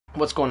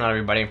What's going on,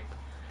 everybody?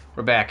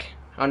 We're back.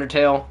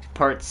 Undertale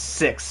Part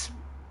 6.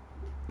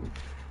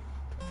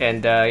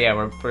 And, yeah,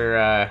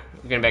 we're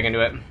getting back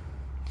into it.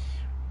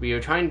 We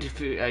were trying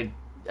to...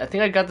 I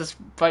think I got this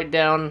fight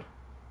down.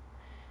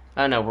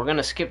 I don't know, we're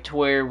gonna skip to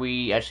where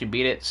we actually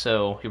beat it,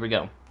 so here we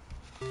go.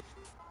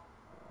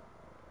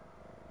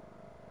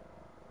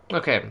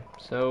 Okay,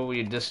 so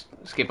we just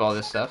skip all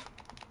this stuff.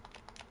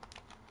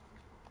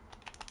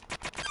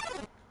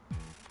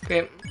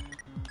 Okay.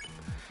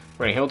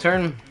 We're gonna heal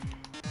turn.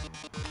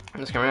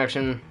 This kind of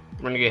action.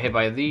 We're gonna get hit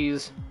by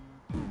these.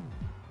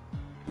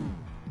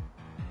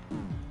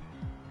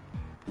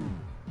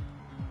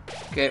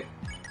 Okay.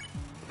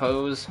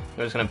 Pose.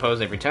 We're just gonna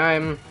pose every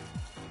time.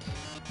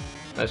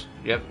 That's,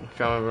 yep,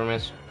 trauma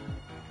romance.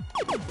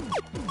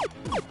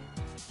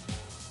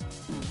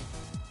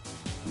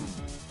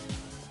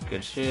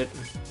 Good shit.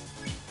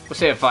 We'll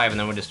stay at 5 and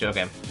then we'll just do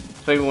okay.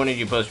 So everyone wanted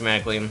you pose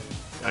dramatically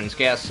on his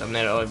gas. I'm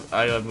that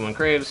everyone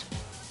craves.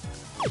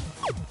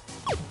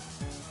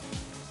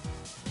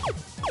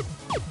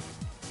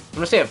 I'm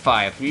gonna stay at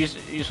 5. You're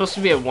supposed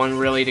to be at 1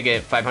 really to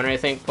get 500, I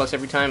think, plus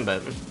every time,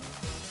 but it's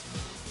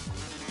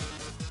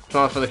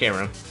not for the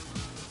camera.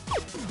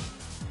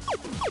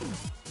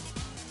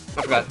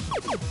 I forgot.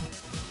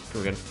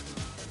 We're good.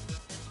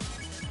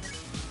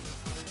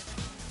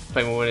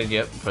 Playing wounded,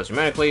 yep. Post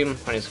dramatically.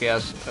 Honey's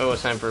gas. Oh,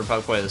 it's time for a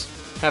pop quiz.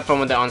 Have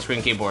fun with that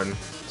on-screen keyboard.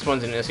 This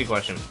one's an easy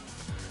question.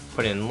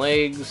 Put in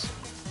legs.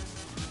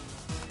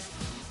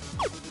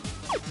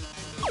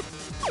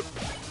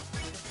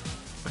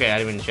 Okay, I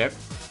didn't even check.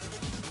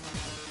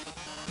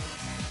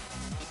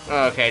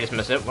 Okay, I just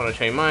missed it. Want to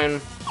show you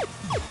mine?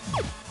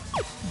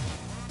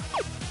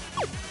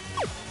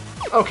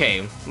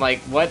 Okay, like,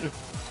 what?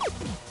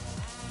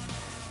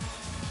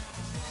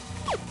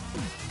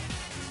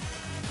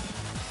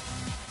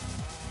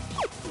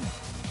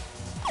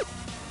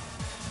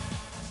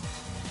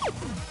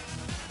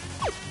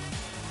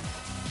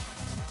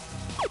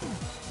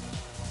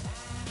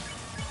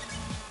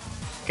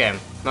 Okay,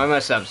 I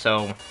messed up,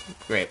 so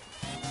great.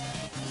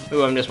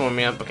 Ooh, I'm just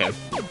warming up. Okay.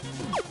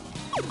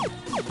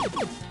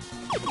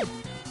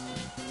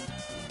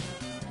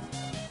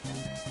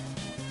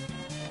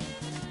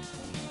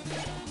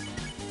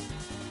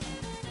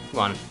 Come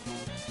on.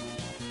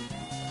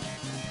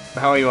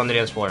 How are you on the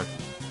dance floor?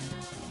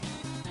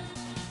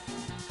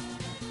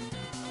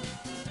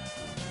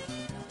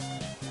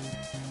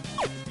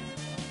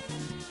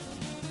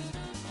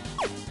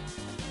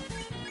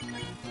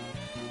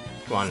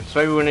 Come on.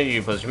 So everyone need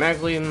you pose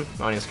dramatically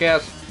on his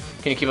gas.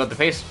 Can you keep up the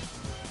pace?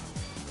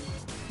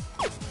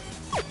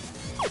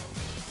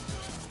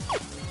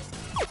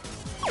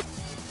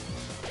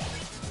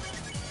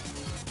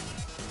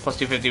 Plus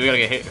 250, we gotta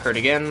get hurt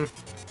again.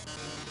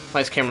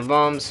 Lights, camera,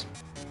 bombs.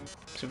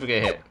 See if we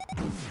get hit.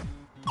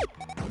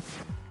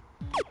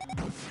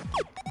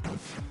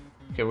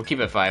 Okay, we'll keep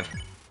it at 5.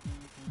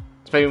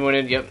 Spike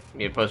wounded, yep.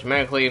 You post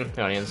dramatically.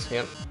 The audience,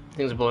 yep.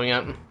 Things are blowing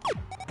up.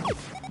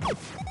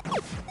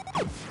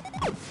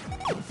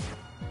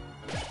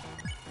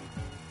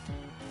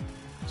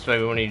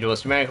 Spike wounded, you do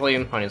this dramatically.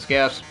 Audience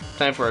gas.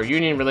 Time for a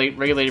union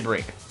regulated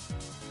break.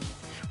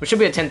 We should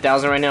be at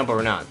 10,000 right now, but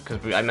we're not,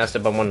 because I messed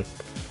up on one.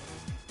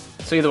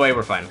 So either way,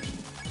 we're fine.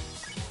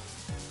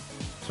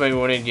 Maybe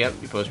wanted, yep,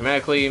 you post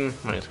dramatically,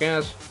 minus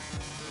gas.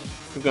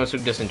 We're going so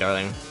distant,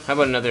 darling. How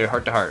about another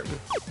heart to heart?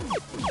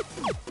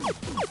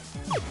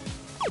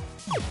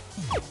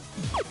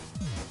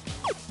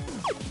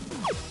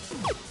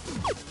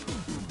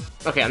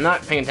 Okay, I'm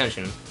not paying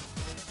attention.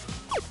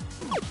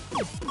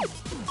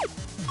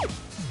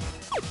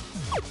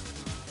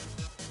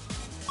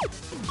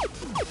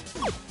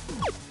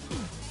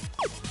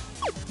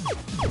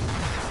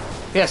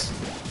 Yes!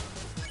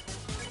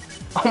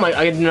 Oh my,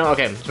 I didn't know,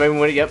 okay, so maybe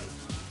wanted, yep.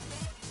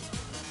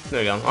 There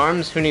we go.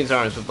 Arms? Who needs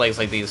arms with legs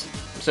like these?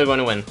 I'm still going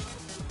to win.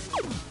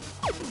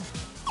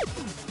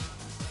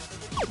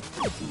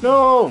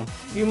 No!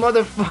 You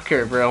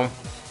motherfucker, bro.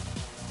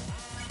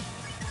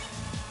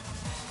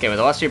 Okay, with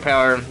the loss of your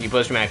power, you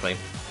boost dramatically.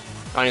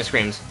 Anya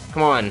screams.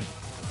 Come on.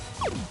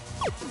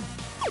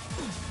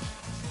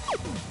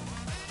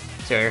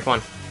 Sarah, come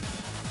on.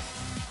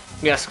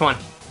 Yes, come on.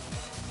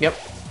 Yep.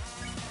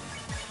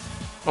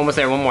 Almost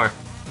there, one more.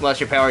 Lost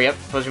your power, yep.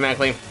 Boost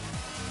dramatically.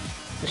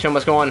 The show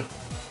must go on.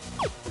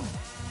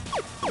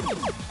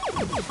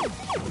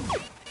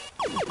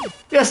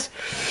 Yes!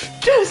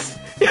 Yes!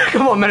 Yeah,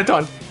 come on,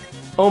 Metaton!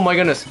 Oh my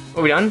goodness.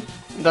 Are we done?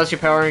 That's your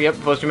power, yep,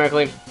 post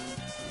dramatically.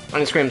 On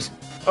his screams.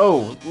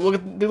 Oh, look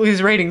at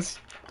these ratings.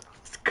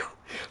 Let's go.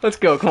 Let's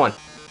go, come on.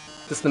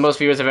 This is the most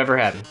viewers I've ever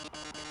had.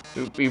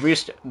 We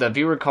reached the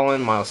viewer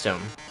call-in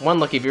milestone. One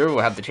lucky viewer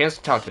will have the chance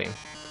to talk to me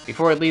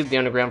before I leave the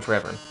underground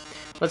forever.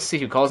 Let's see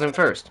who calls in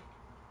first.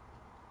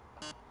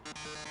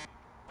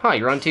 Hi,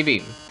 you're on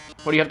TV.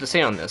 What do you have to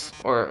say on this?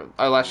 Or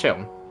our last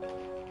show?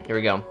 Here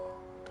we go.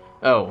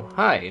 Oh,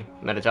 hi,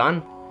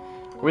 Metaton.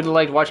 Really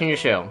liked watching your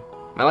show.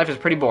 My life is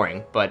pretty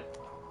boring, but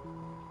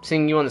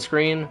seeing you on the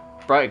screen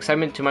brought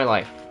excitement to my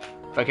life,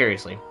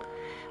 vicariously.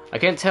 I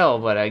can't tell,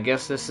 but I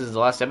guess this is the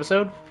last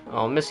episode?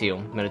 I'll miss you,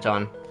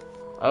 Metaton.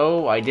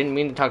 Oh, I didn't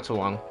mean to talk so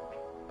long.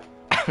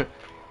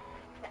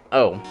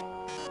 Oh.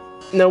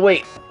 No,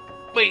 wait.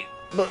 Wait.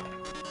 But...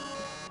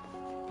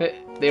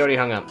 They already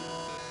hung up.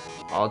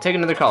 I'll take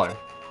another caller.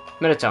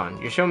 Metaton,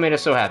 your show made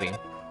us so happy.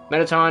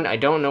 Metaton, I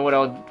don't know what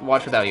I'll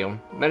watch without you.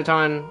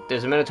 Metaton,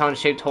 there's a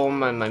Metaton-shaped hole in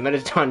my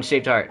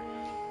Metaton-shaped heart.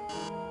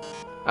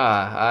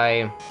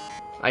 I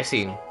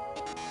see.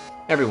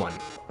 Everyone,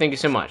 thank you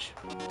so much.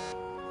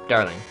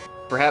 Darling,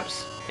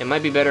 perhaps it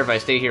might be better if I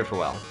stay here for a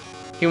while.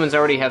 Humans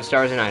already have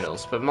stars and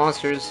idols, but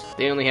monsters,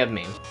 they only have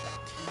me.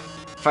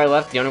 If I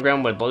left, the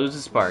underground would lose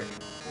its spark.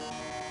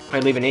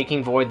 I'd leave an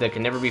aching void that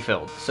can never be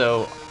filled,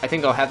 so I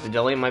think I'll have to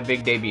delay my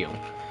big debut.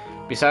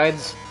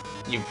 Besides,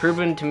 you've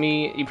proven to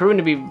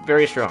be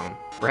very strong.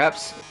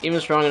 Perhaps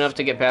even strong enough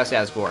to get past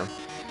Asgore.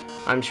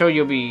 I'm sure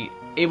you'll be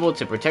able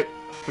to protect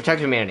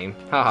humanity.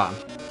 Haha.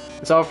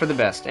 It's all for the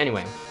best.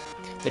 Anyway,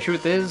 the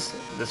truth is,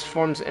 this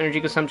form's energy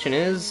consumption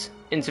is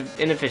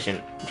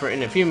inefficient. For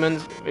in a few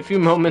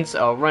moments,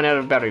 I'll run out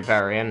of battery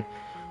power, and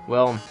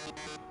well,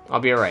 I'll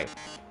be alright.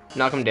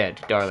 Knock 'em dead,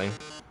 darling.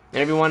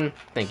 And everyone,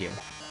 thank you.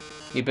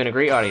 You've been a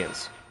great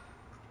audience.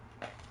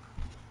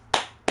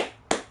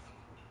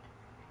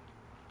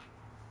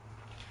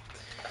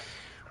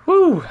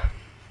 Woo!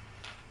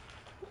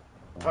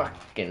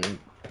 Fucking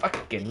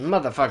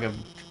motherfucker.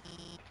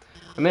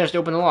 I managed to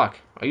open the lock.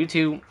 Are you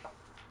two...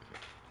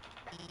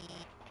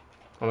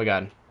 Oh my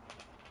god.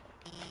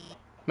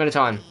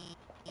 Metaton,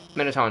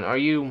 are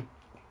you...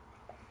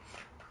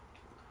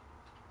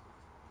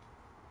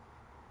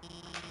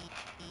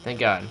 Thank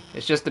god.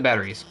 It's just the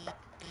batteries.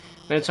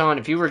 Metaton,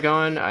 if you were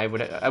gone, I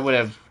would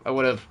have...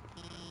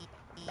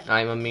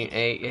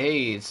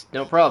 hey, it's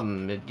no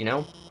problem, you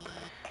know?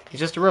 He's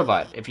just a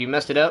robot. If you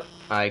messed it up,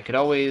 I could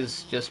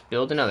always just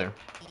build another.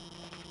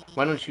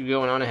 Why don't you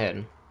go on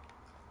ahead?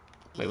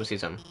 Wait, we'll see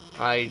some.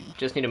 I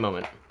just need a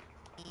moment.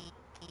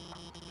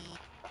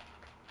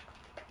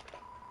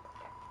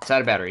 It's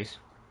out of batteries.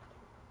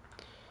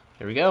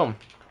 There we go.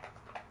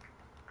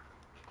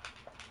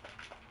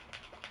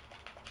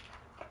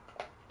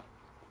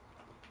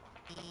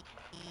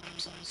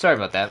 Sorry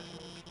about that.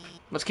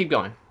 Let's keep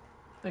going.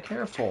 Be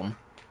careful.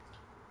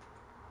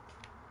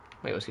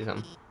 Wait, let's see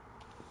something.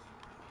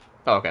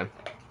 Oh, okay.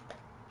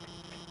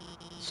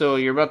 So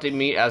you're about to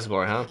meet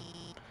Asgore, huh?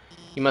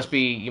 You must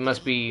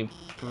be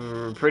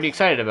pretty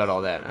excited about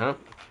all that, huh?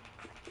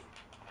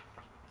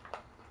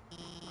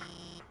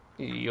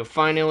 You'll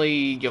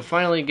finally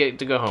get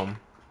to go home.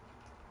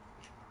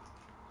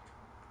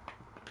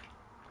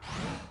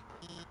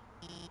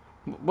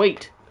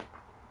 Wait.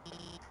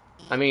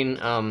 I mean,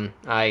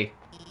 I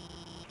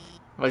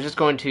was just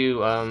going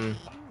to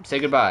say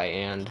goodbye,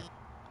 and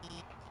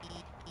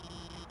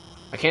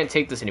I can't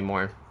take this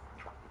anymore.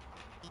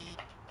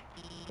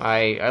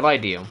 I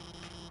lied to you.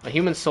 A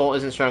human soul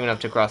isn't strong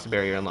enough to cross the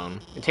barrier alone.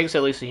 It takes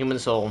at least a human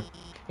soul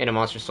and a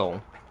monster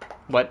soul.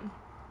 What?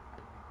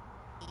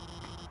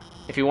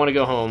 If you want to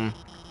go home,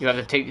 you have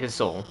to take his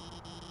soul.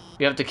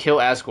 You have to kill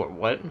Asgore.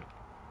 What?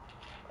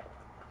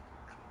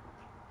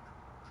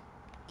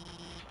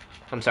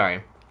 I'm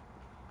sorry.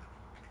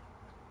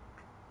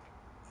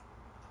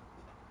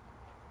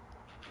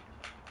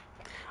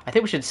 I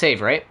think we should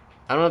save, right?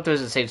 I don't know if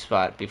there's a safe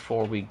spot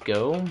before we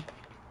go.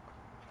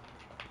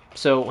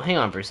 So, hang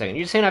on for a second.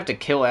 You're saying I have to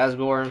kill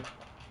Asgore?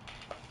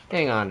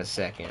 Hang on a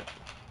second.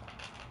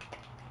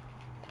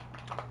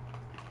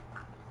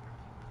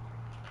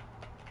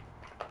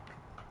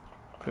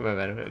 My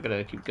bad, I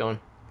gotta keep going.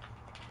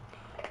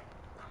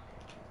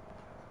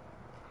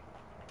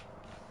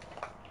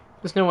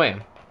 There's no way.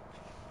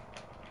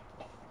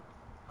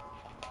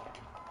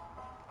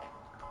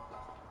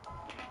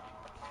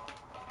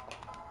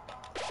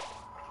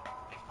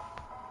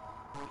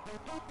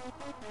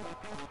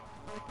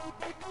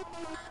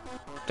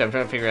 I'm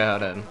trying to figure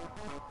out how to...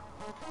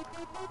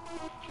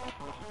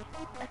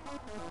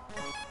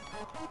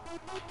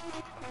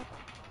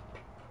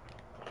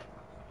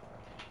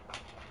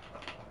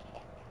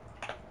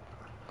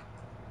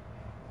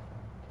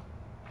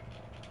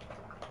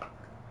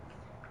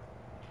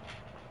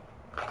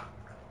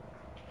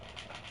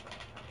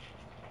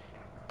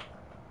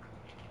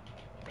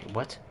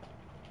 What?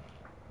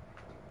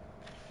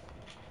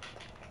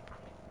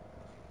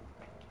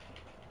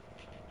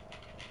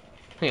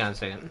 Hang on a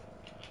second.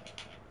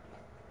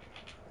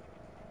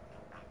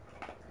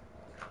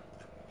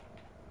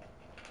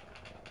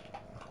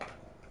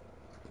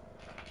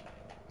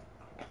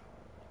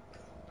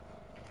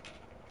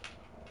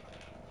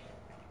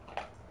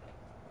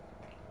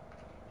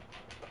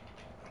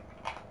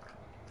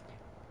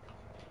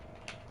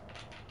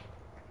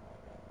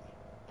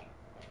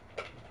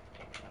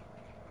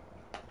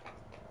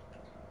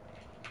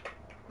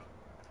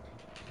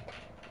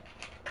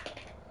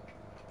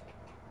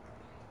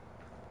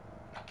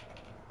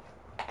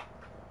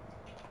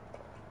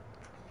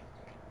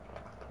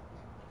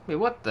 Wait,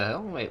 what the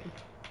hell? Wait.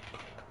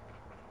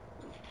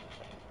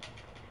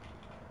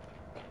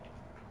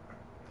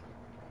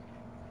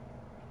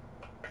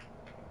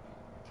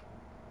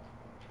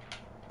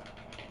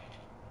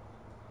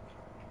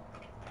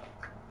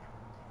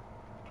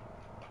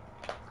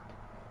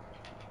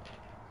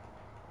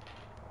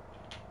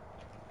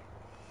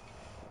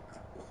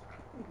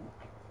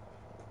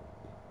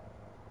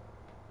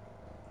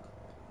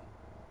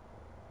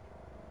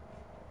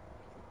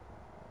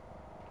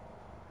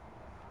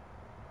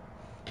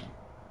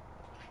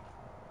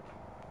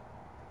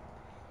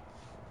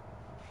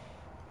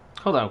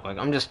 Hold on quick,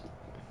 I'm just...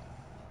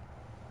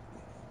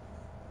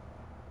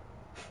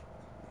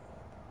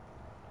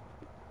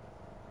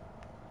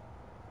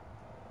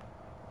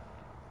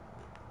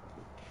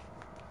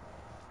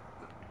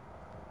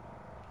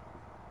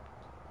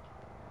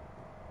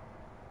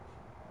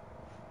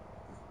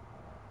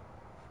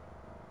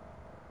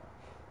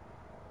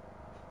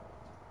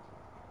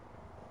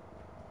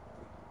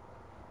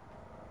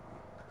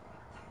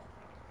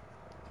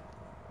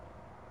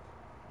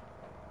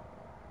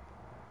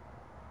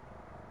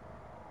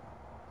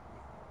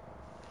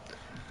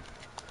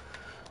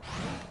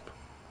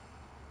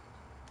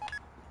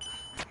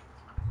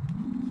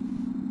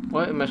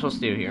 What am I supposed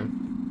to do here?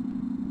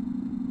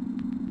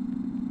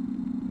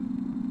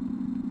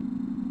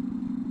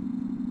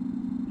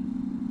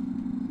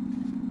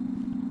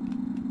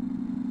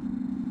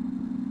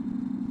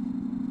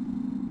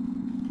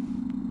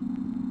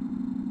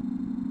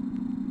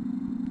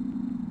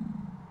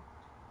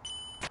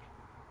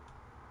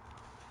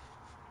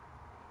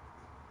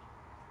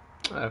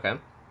 Okay.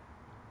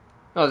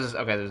 Oh, this is...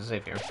 Okay, there's a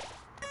safe here.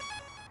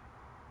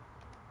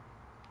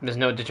 There's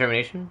no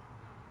determination?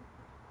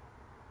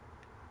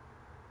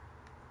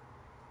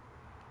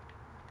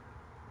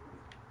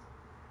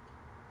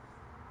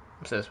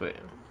 What's this? Wait.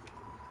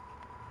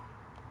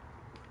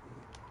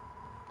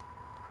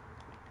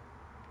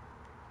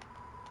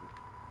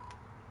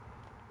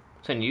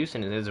 It's in use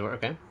and it is work.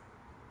 Okay.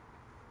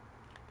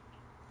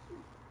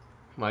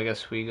 Well, I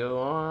guess we go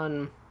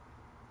on.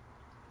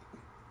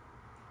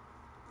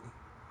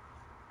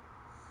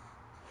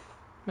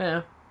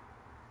 Yeah.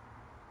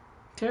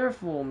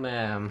 Careful,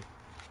 ma'am.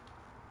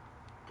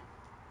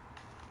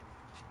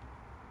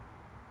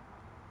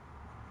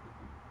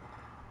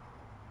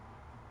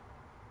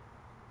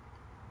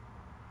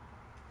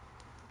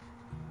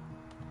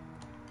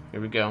 Here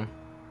we go.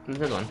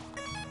 Another one.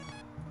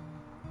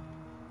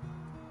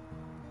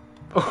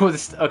 Oh,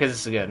 this. Okay,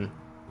 this is good.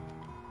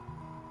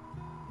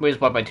 We just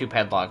blocked by 2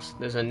 padlocks.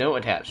 There's a note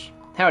attached.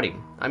 Howdy,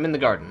 I'm in the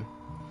garden.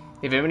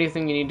 If you have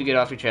anything you need to get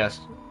off your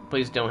chest,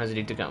 please don't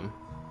hesitate to come.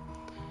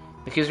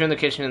 The keys are in the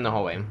kitchen in the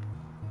hallway.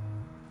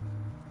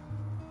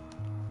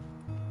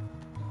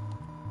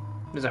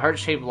 There's a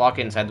heart-shaped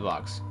locket inside the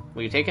box.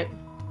 Will you take it?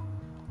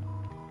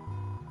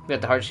 We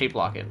got the heart-shaped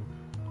locket.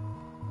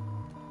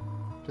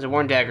 There's a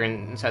worn dagger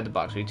inside the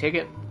box. Will you take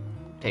it?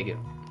 Take it.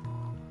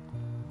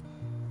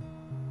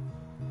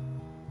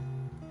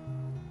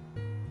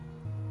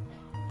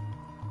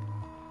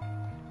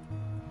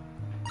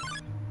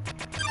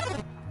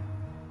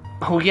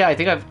 Oh yeah, I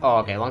think I've... Oh,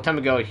 okay. A long time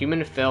ago, a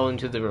human fell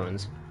into the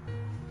ruins.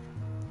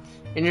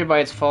 Injured by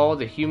its fall,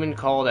 the human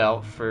called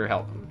out for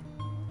help.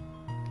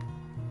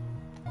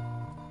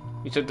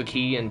 You took the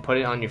key and put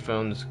it on your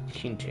phone's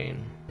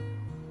keychain.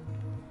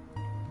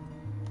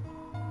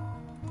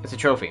 It's a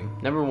trophy.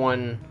 Number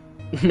 1...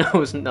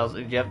 No,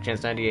 yep,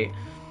 chance 98.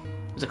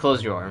 It's a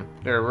clothes drawer.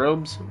 There are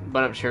robes,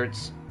 button-up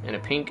shirts, and a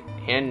pink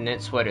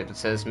hand-knit sweater that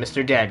says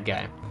Mr. Dad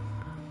Guy.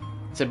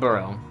 It's a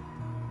burrow.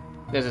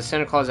 There's a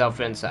Santa Claus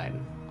outfit inside.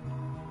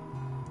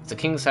 It's a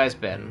king-size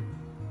bed.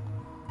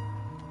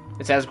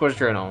 It's Asgore's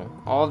journal.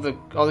 All the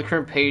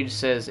current page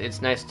says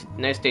it's nice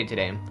day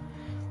today.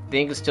 The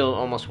ink is still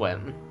almost wet.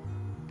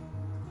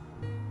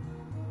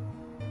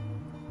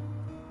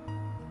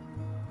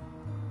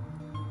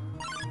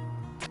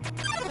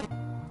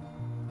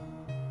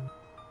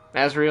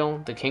 Azrael,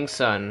 the king's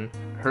son,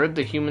 heard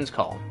the human's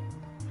call.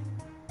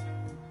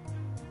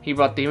 He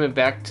brought the human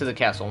back to the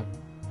castle.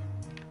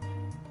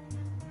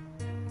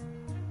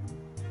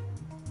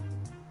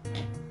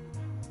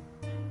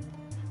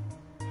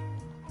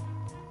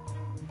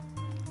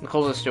 The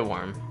coals are still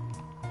warm.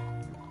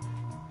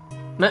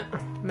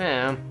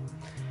 Ma'am.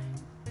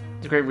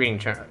 It's a great reading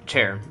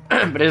chair,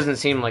 but it doesn't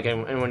seem like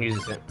anyone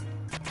uses it.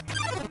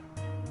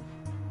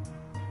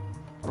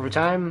 Over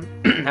time,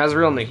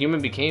 Azrael and the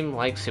human became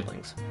like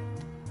siblings.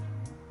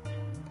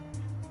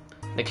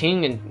 The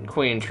king and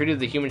queen treated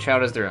the human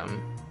child as their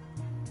own.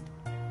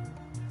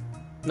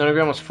 The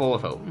underground was full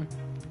of hope.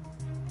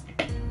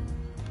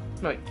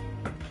 Wait,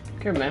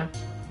 come here, man.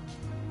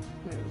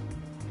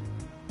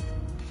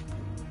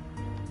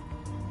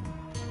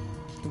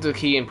 Get the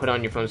key and put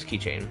on your phone's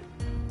keychain.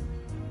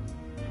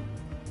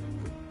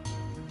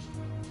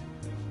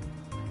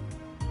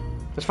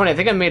 It's funny, I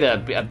think I made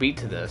a beat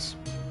to this.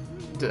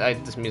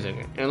 This music.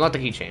 And not the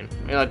keychain.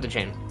 I like the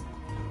chain.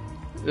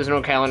 There's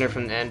no calendar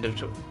from the end of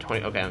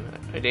 20... Okay,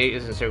 a date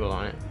isn't circled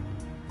on it.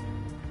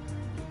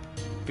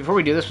 Before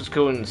we do this, let's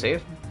go and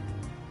save.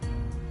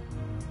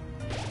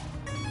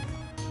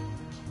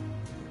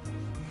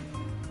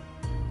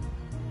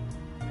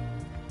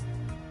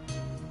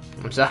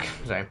 I'm stuck.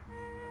 Sorry.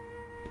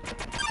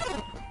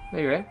 No,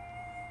 you're right.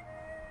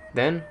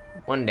 Then,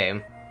 one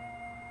day,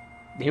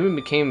 the human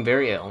became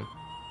very ill.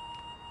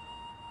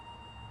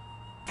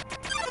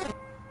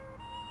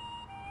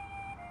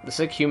 The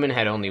sick human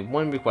had only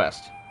one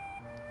request: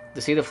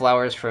 to see the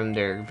flowers from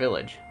their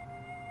village.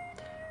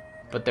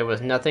 But there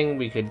was nothing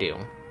we could do.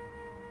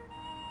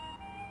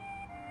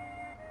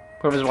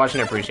 Whoever's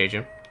watching, I appreciate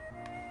you.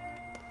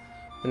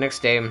 The next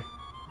day,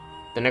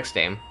 The next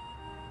day,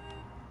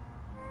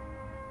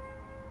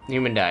 the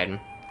human died.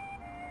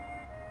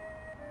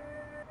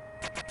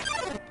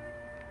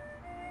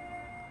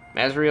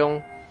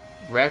 Azrael,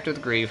 racked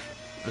with grief,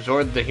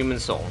 absorbed the human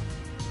soul.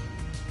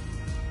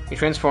 He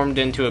transformed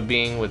into a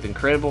being with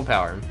incredible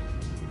power.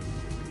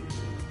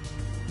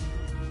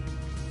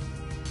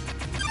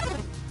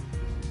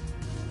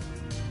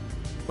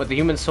 With the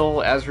human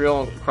soul,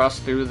 Azrael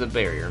crossed through the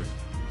barrier.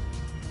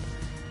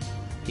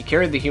 He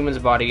carried the human's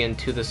body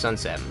into the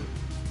sunset,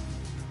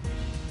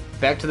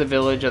 back to the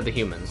village of the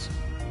humans.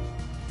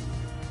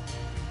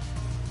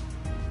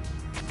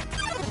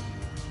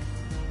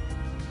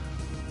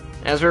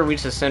 Azrael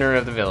reached the center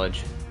of the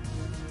village.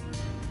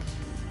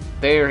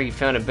 There, he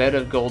found a bed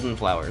of golden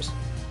flowers.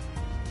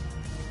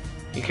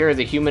 He carried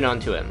the human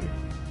onto him.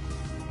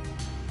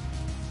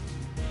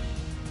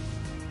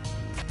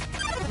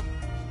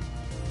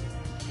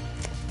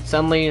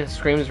 Suddenly,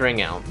 screams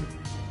rang out.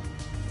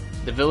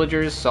 The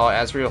villagers saw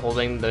Azrael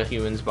holding the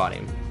human's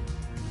body.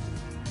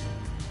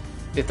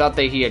 They thought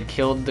that he had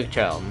killed the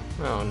child.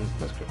 Oh,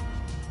 that's cool.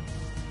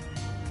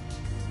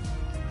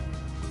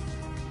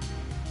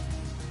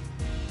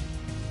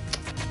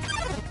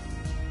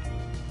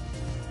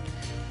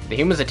 The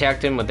humans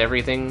attacked him with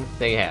everything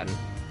they had.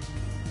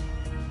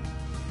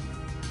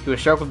 He was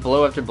struck with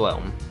blow after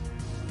blow.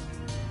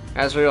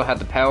 Azrael had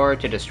the power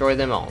to destroy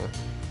them all,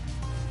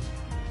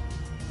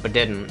 but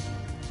didn't.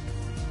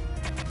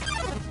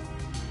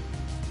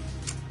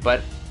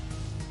 But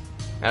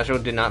Azrael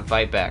did not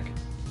fight back.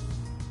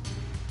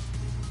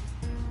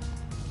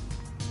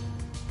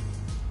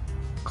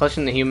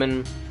 Clutching the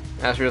human,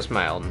 Azrael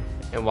smiled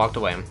and walked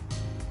away.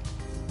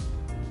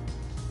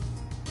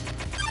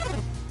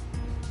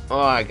 Oh,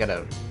 I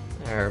gotta...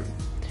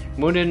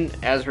 Wounded,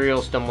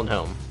 Azrael stumbled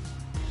home.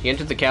 He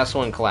entered the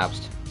castle and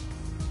collapsed.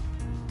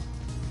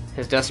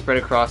 His death spread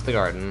across the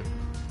garden.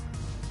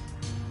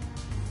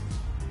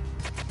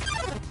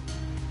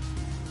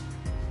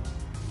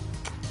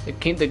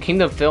 The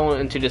kingdom fell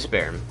into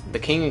despair. The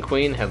king and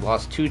queen had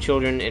lost 2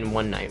 children in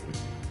one night.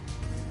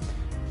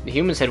 The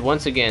humans had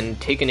once again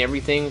taken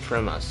everything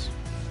from us.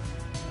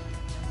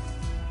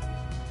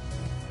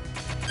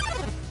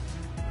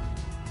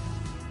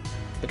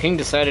 The king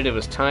decided it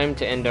was time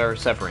to end our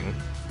suffering.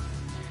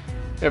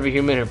 Every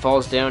human who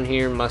falls down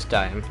here must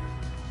die.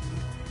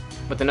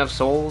 With enough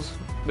souls,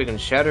 we can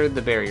shatter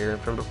the barrier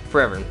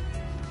forever.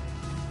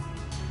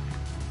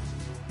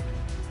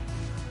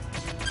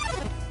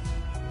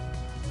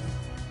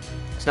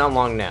 It's not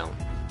long now.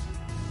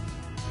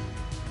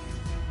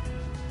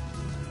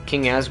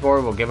 King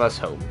Asgore will give us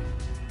hope.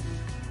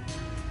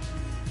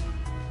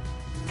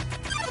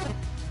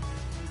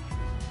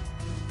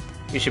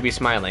 You should be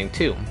smiling,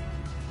 too.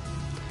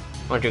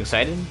 Aren't you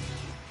excited?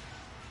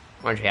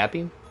 Aren't you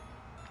happy?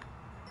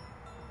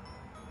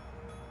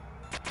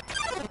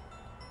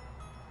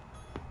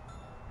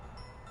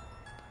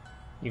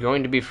 You're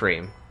going to be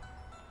free.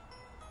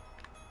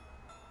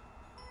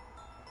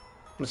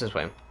 What's this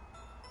way?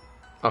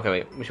 Okay,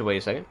 wait. We should wait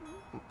a second.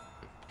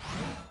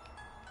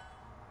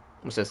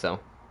 What's this,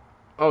 though?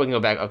 Oh, we can go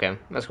back. Okay,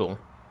 that's cool.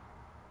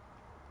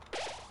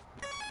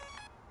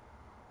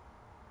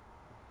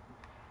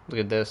 Look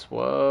at this.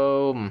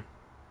 Whoa.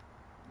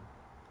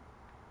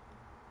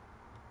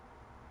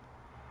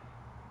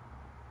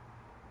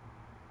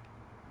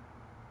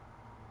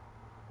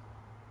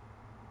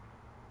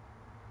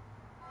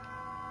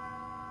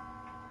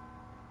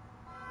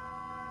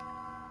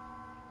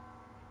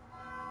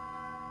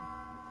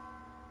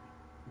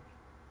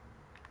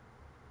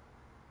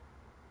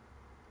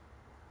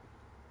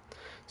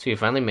 So you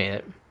finally made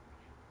it.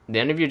 The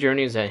end of your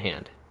journey is at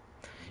hand.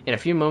 In a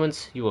few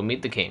moments, you will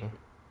meet the king.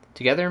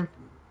 Together,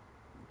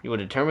 you will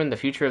determine the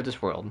future of this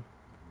world.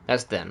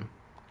 That's then.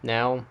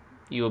 Now,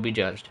 you will be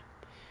judged.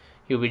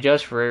 You will be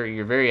judged for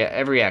your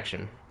every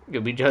action.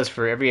 You'll be judged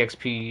for every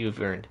XP you've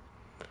earned.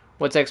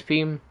 What's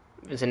XP?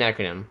 It's an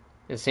acronym.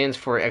 It stands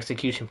for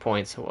execution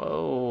points.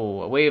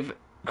 Whoa, a way of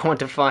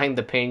quantifying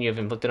the pain you have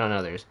inflicted on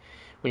others.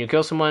 When you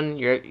kill someone,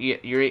 your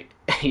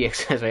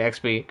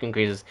XP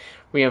increases.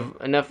 When you have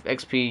enough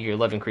XP, your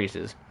love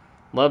increases.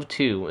 Love,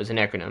 too, is an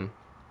acronym.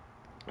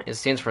 It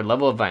stands for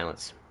level of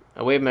violence,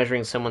 a way of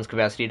measuring someone's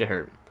capacity to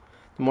hurt.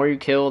 The more you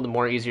kill, the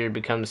more easier it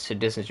becomes to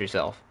distance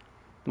yourself.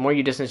 The more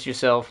you distance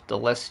yourself, the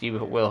less you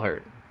will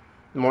hurt.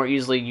 The more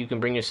easily you can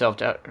bring yourself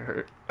to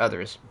hurt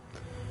others.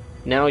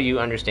 Now you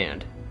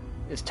understand.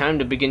 It's time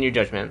to begin your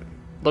judgment.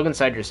 Look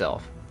inside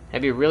yourself.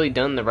 Have you really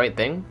done the right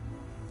thing?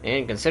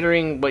 And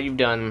considering what you've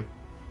done,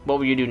 what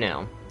will you do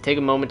now? Take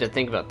a moment to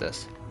think about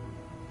this.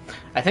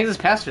 I think this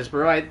pacifist,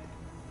 bro.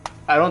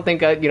 I don't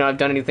think I've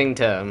done anything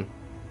to.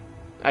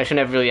 I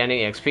shouldn't have really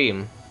any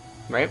XP,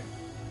 right?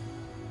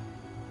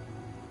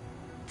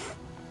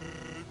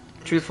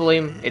 Truthfully,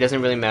 it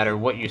doesn't really matter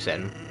what you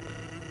said.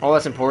 All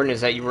that's important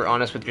is that you were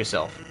honest with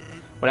yourself.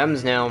 What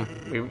happens now?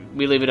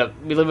 We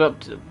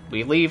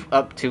leave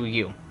up to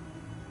you.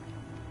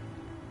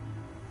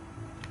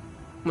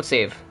 Let's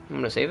save. I'm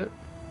gonna save it.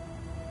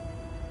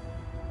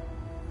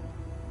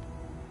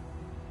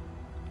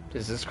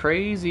 This is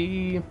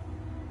crazy.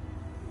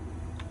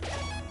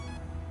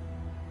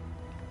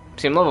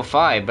 See, I'm level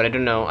 5, but I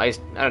don't know. I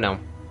don't know.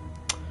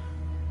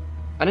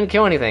 I didn't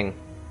kill anything.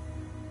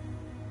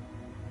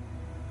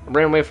 I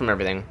ran away from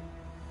everything.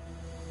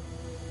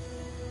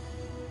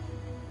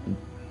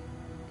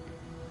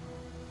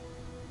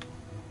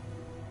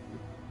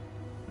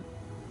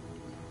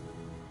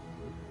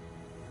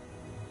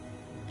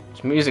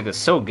 This music is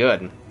so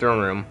good. Throne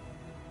room.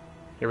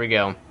 Here we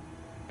go.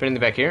 Put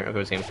anything back here? I'll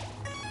go see him.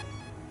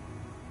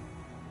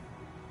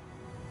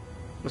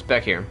 What's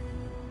back here?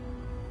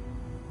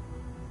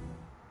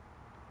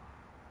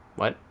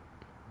 What?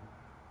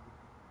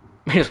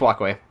 Just walk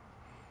away.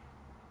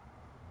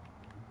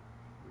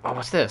 Oh,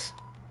 what's this?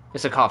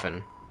 It's a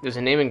coffin. There's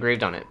a name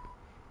engraved on it.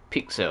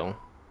 Pixo.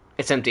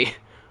 It's empty.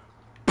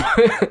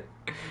 Oh,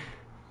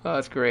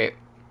 that's great.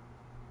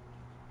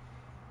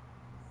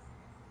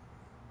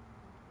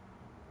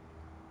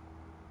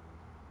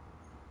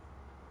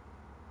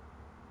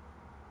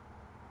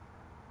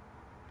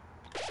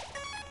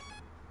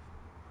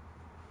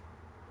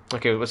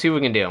 Okay, let's see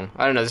what we can do.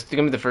 I don't know, this is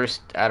gonna be the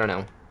first, I don't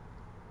know.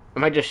 I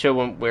might just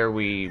show where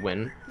we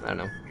win. I don't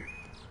know.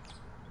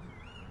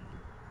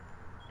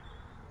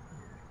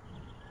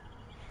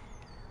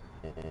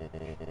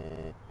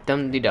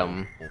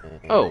 Dum-de-dum.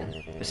 Oh,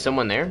 is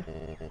someone there?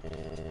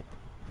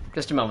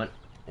 Just a moment.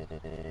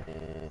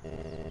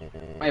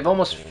 I've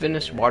almost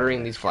finished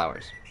watering these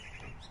flowers.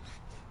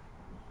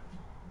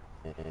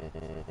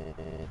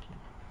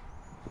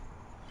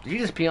 Did you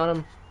just pee on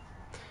them?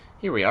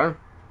 Here we are.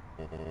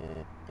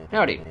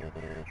 Howdy.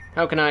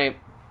 How can I...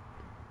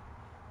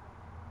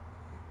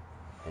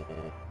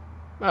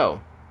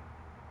 Oh.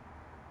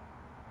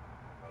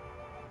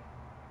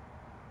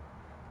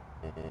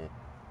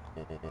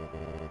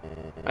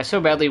 I so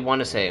badly want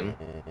to say,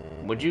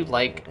 would you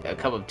like a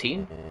cup of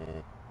tea?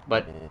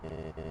 But,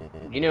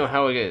 you know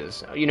how it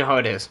is. You know how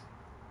it is.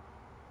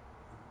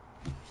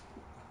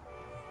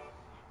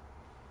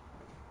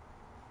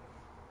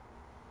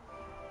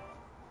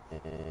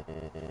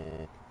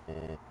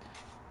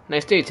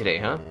 Nice day today,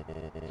 huh?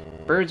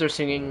 Birds are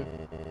singing,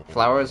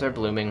 flowers are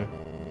blooming.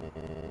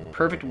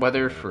 Perfect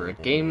weather for a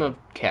game of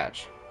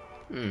catch.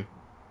 Hmm.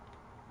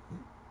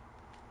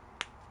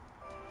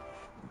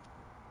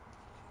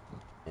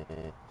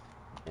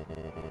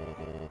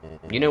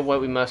 You know what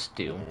we must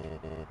do.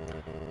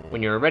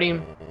 When you're ready,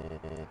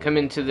 come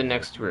into the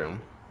next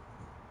room.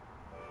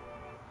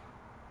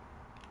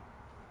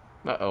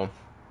 Uh-oh.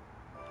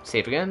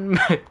 Save again?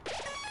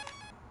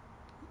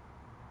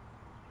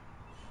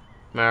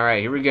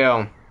 Alright, here we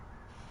go.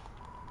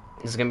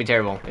 This is gonna be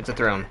terrible. It's a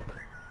throne.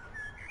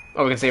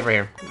 Oh, we can save right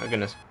here. Oh,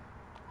 goodness.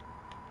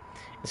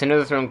 It's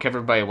another throne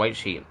covered by a white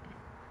sheet.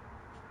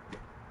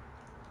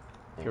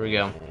 Here we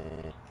go.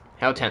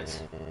 How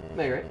tense.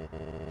 No, you're right.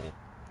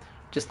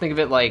 Just think of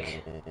it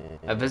like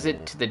a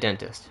visit to the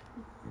dentist.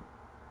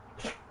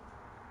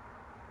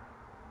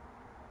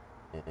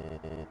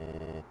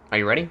 Are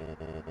you ready?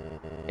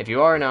 If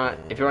you are not,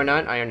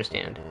 I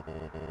understand.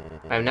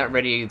 I am not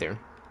ready either.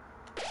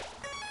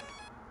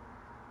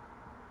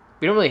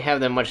 We don't really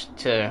have that much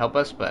to help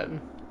us, but...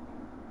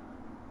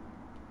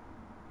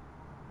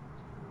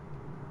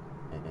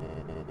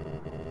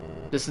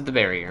 This is the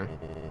barrier.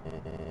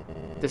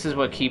 This is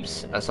what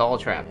keeps us all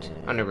trapped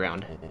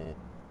underground.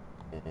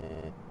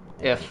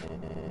 If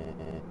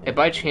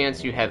by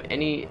chance you have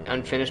any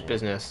unfinished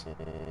business,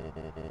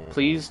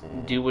 please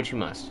do what you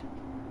must.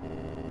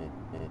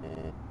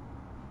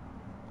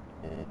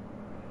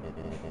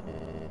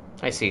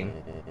 I see.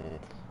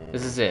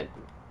 This is it.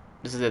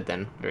 This is it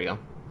then. There we go.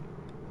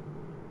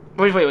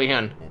 Wait,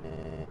 hang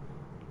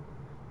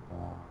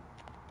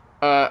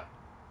on.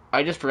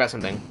 I just forgot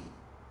something.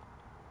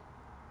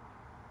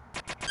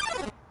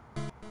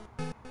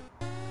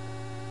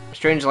 A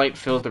strange light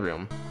fills the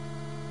room.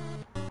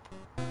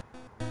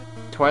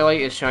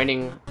 Twilight is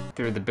shining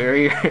through the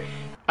barrier.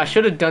 I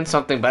should have done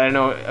something, but I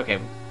know... Okay,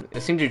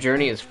 it seems your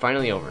journey is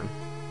finally over.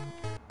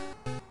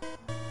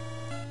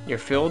 You're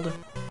filled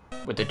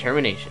with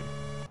determination.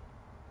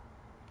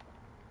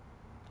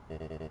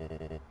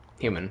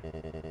 Human.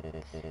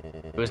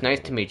 It was nice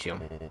to meet you.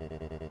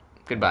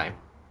 Goodbye.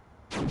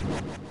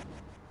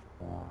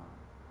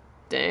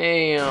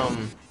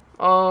 Damn.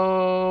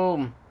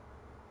 Oh.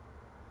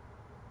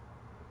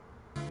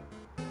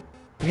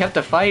 We have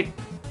to fight?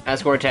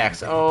 Escort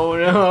attacks. Oh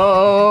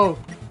no.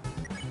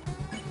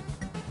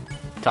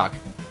 Talk.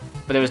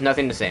 But there was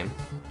nothing to say.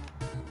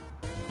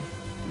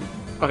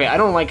 Okay, I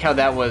don't like how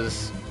that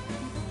was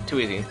too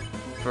easy.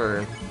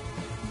 For...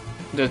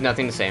 There's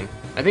nothing to say.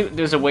 I think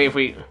there's a way if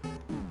we...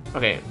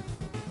 Okay.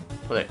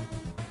 Hold it.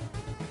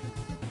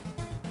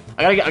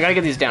 I gotta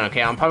get these down,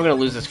 okay? I'm probably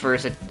gonna lose this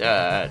first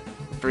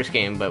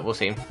game, but we'll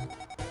see.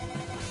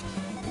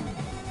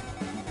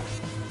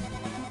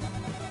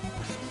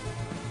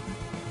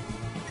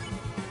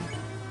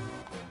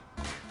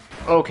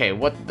 Okay,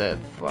 what the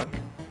fuck?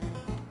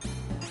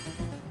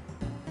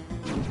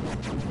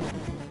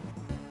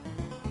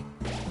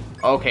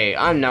 Okay,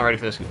 I'm not ready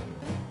for this.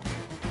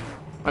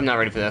 I'm not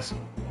ready for this.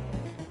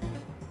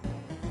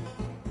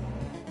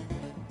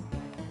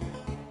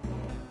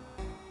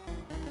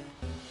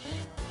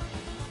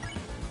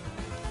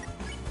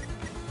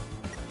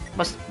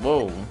 Must.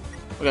 Whoa.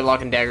 We got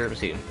lock and dagger. Let's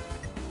see.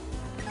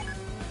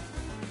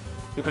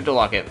 We could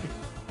lock it.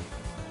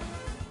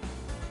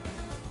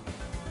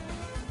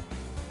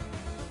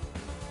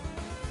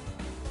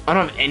 I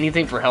don't have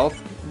anything for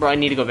health. Bro, I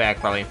need to go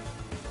back, probably.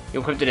 You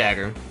equip the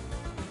dagger.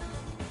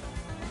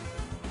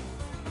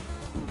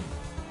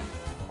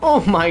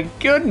 Oh my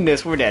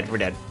goodness, we're dead, we're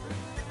dead.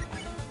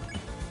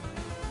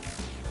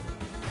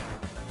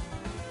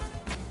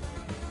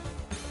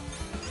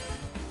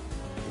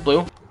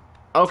 Blue?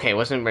 Okay,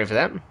 wasn't ready for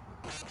that.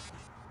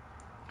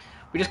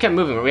 We just kept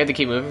moving, we had to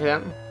keep moving for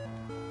that.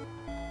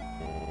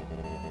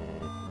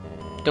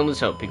 Don't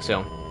lose hope,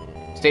 Pixel.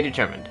 Stay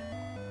determined.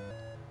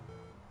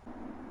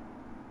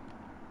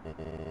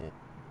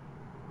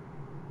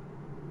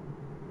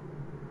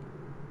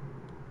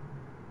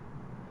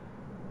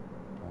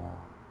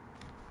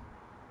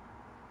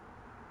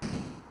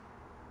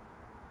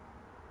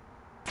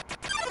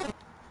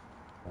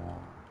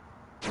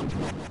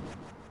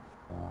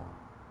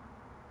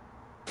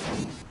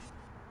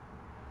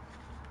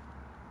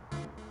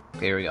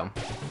 There we go.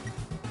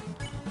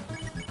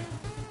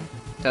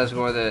 That's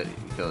more that you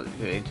kill it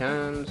 8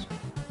 times.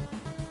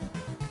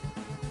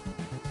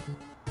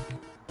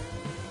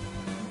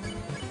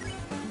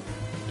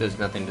 Does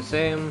nothing to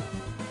say him.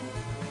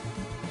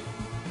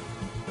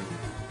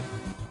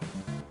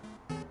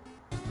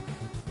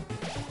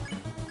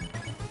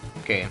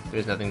 Okay,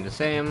 there's nothing to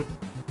say him.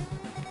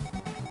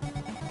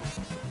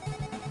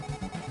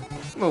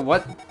 Oh,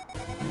 what?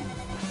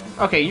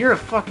 Okay, you're a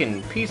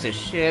fucking piece of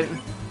shit.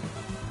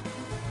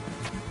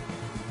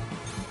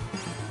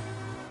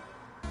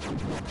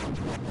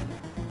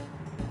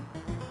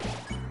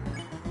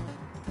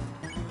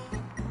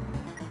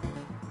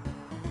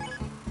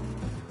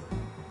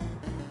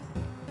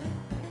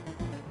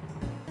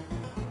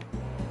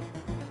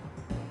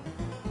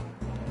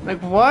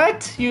 Like,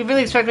 what? You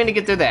really expect me to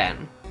get through that?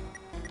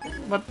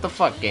 What the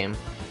fuck, game?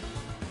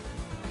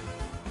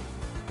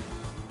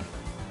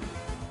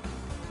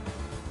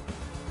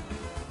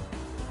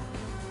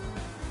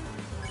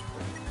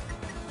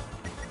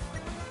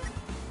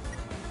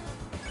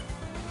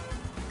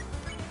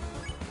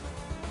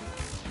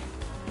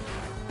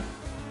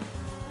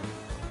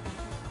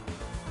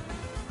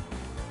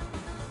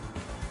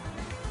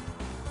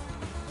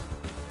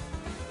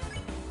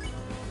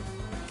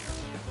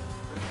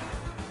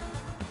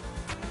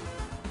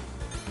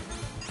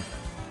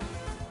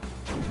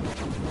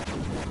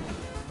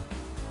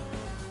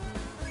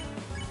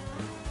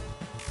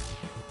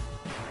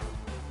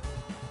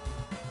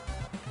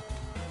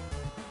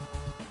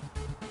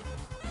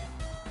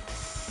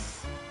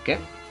 Okay.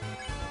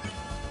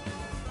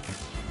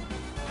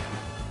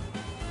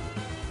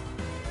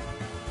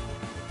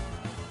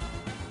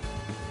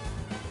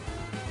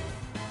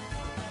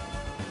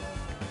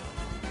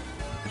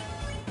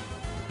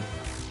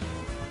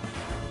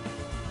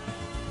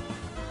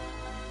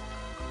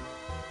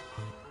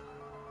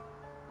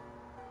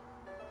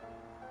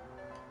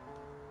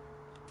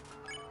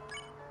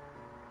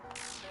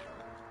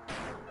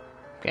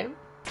 Okay.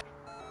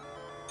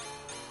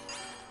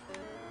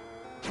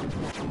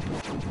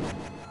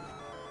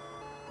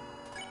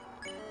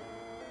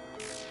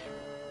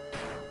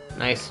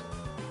 Nice.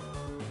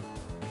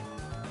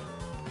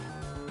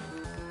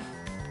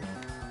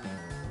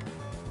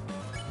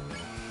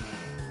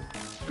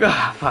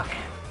 Ah, fuck.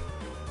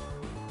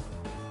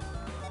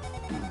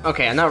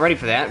 Okay, I'm not ready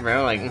for that,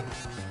 bro, like...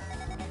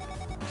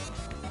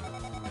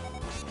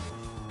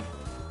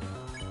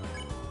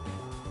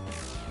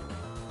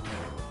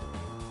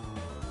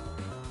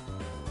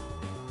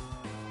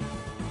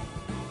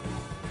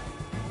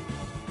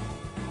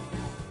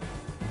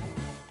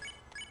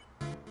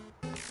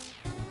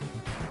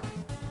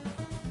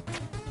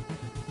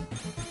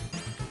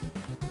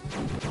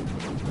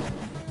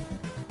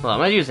 Well, I'm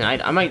not using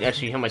it. I might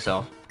actually heal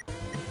myself.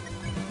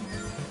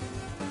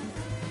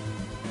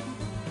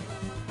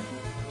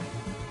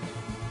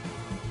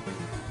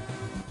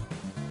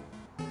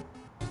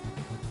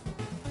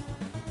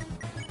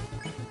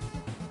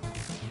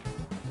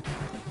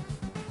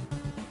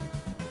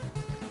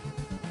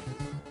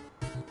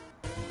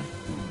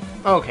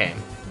 Okay,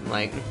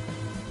 like...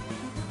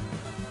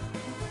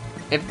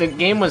 If the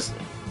game was...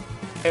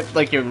 If,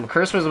 like, your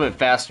cursor was a bit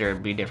faster,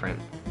 it'd be different.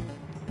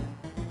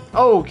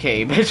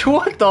 Okay, bitch,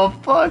 what the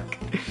fuck?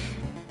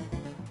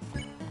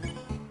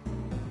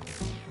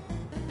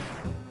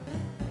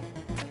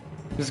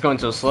 This is going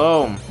so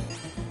slow.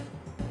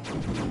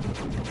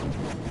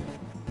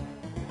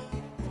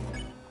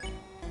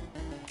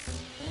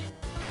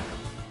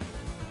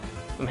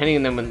 I'm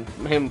hitting them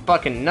with him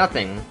fucking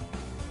nothing.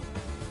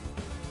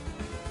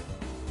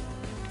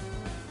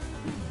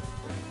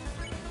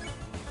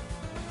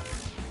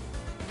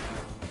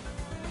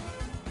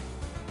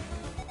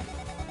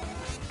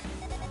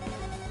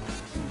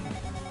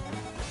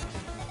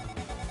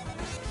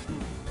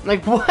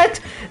 Like, what?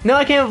 No,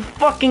 I can't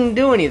fucking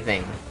do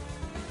anything.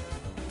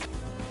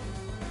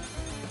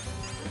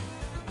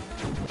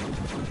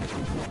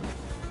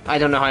 I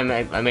don't know how I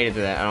made it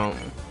through that. I don't...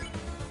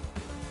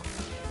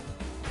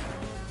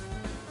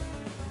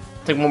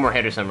 like one more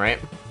hit or something, right?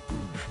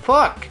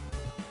 Fuck!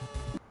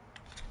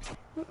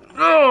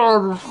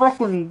 Oh,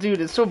 fucking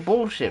dude, it's so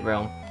bullshit,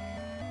 bro.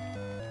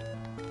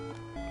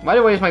 Why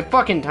do I waste my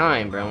fucking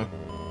time, bro?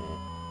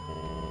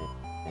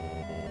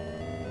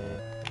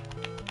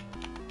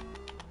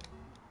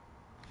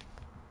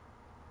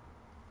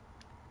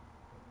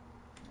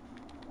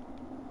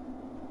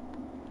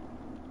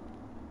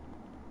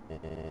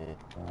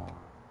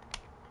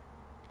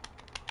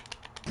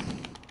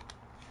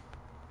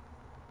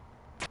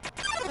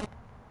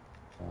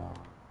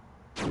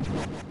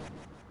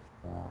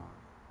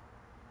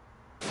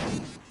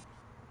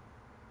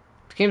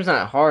 This game's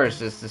not hard, it's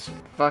just this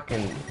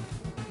fucking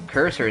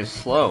cursor is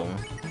slow.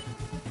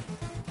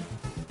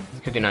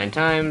 59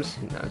 times,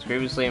 that was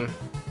previously.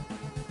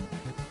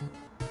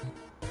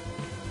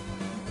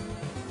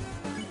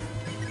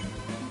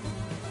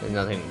 There's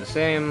nothing the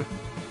same.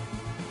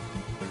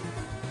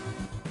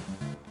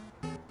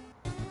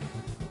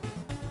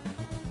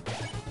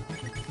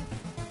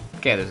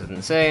 Okay, this isn't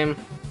the same.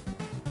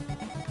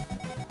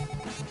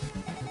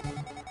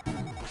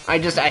 I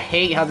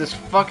hate how this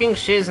fucking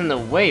shit is in the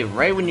way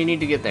right when you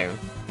need to get there.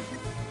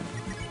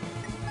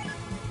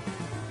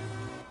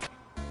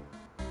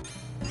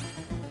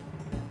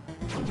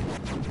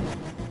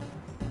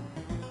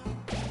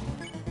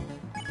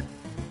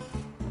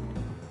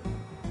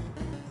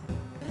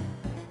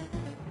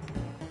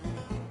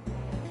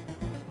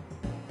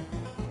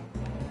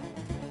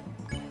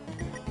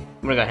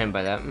 I'm gonna got hit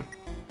by that.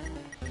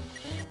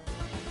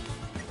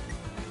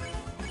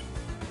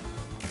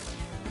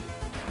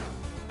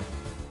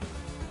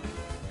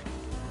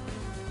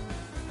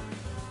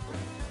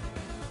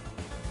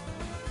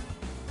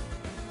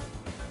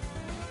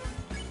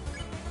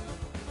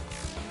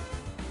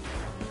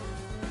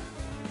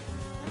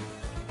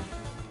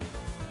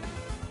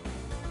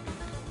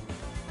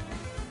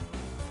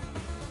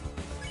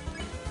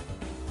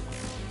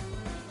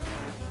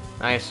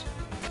 Nice.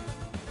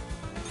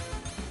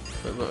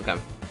 Okay.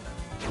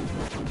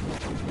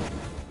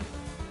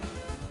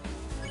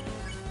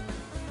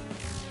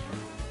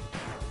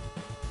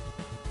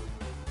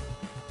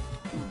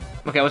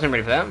 Okay, I wasn't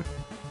ready for that.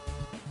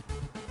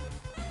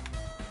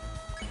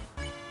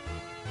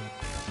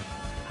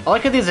 I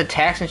like how these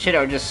attacks and shit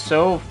are just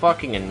so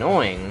fucking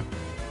annoying.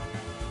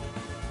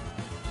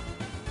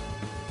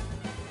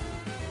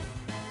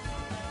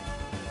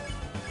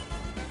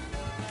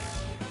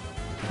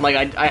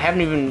 Like, I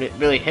haven't even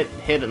really hit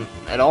him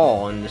at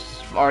all, and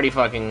it's already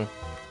fucking...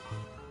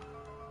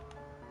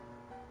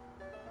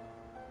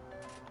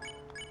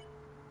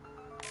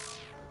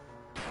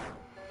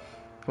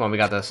 Come on, we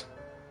got this.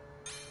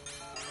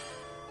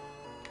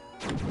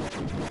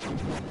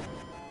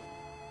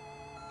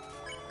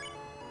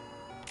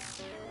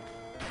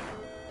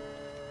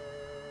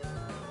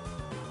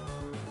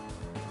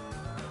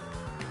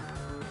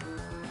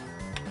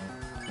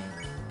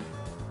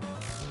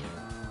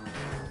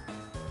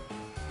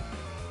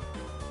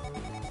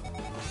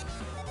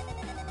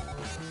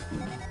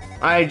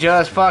 I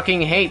just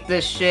fucking hate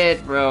this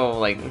shit, bro.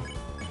 Like,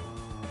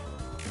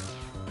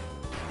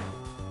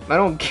 I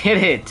don't get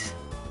it.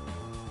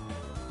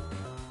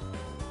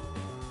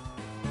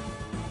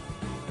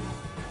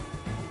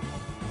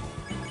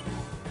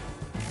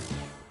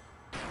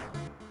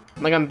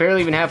 Like, I'm barely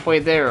even halfway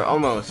there,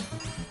 almost.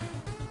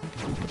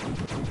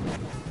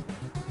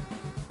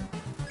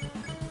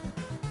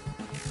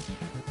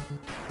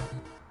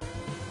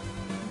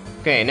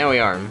 Okay, now we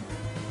are.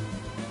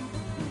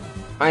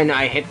 I know,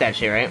 I hit that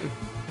shit, right?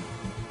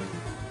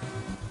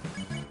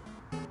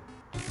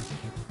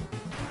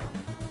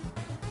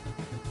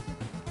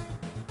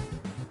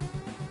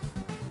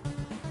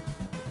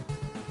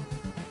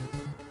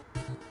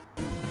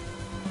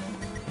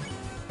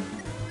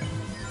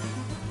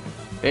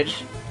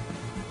 Bitch.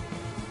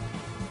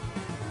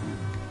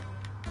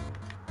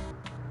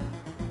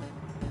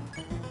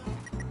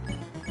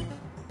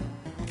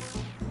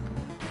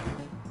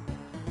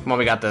 Come on,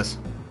 we got this.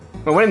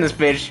 We're winning this,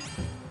 bitch.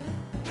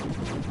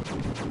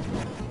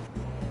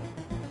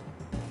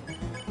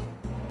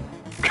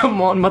 Come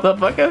on,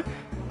 motherfucker.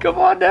 Come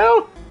on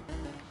now.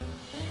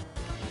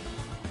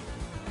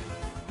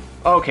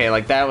 Okay,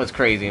 like that was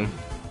crazy.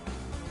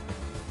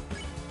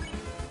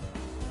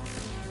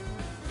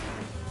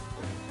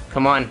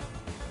 Come on.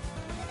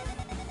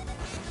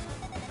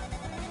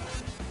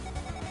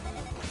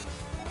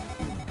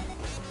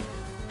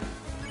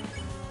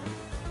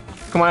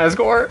 Come on,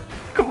 score.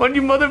 Come on,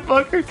 you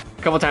motherfucker.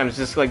 A couple times,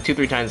 just like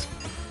 2-3 times.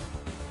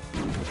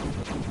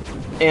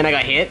 And I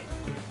got hit.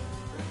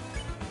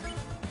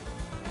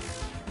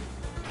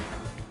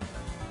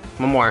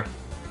 One more.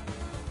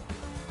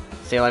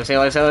 Stay alive, stay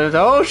alive, stay alive.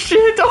 Oh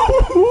shit!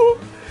 Oh!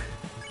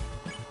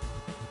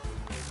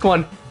 Come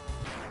on.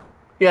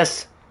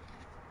 Yes.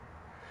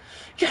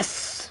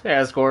 Yes!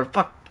 Yeah, score.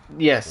 Fuck.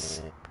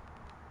 Yes.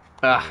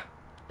 Ah.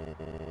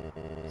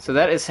 So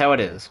that is how it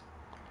is.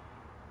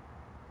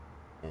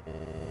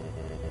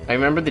 I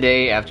remember the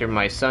day after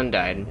my son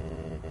died.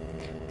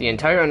 The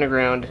entire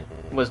underground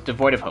was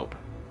devoid of hope.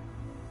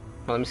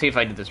 Well, let me see if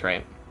I did this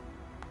right.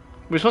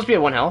 We're supposed to be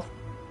at 1 health.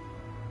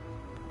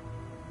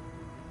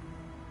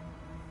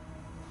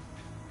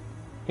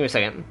 me a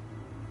second.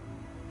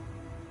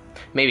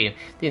 Maybe.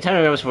 The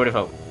entire was void of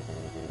hope.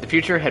 The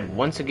future had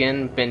once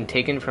again been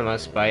taken from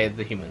us by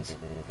the humans.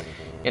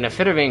 In a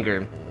fit of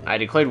anger, I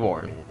declared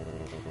war.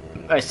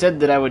 I said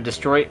that I would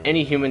destroy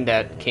any human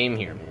that came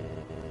here.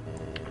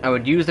 I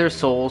would use their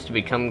souls to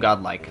become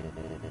godlike.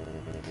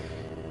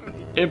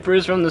 And free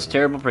us from this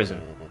terrible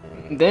prison.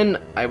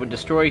 Then I would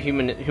destroy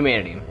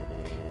humanity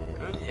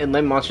and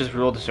let monsters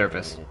rule the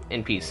surface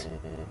in peace.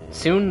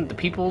 Soon the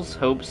people's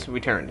hopes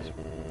returned.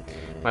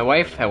 My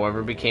wife,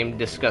 however, became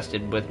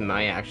disgusted with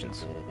my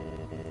actions.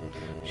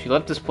 She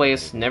left this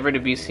place, never to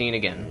be seen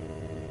again.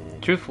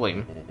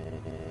 Truthfully,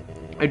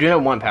 I do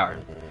not want power.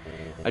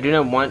 I do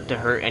not want to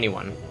hurt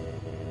anyone.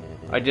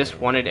 I just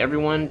wanted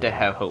everyone to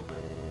have hope.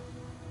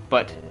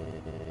 But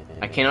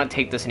I cannot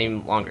take this any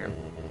longer.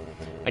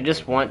 I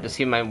just want to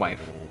see my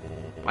wife.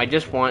 I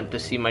just want to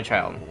see my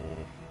child.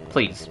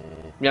 Please,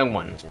 young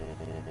one.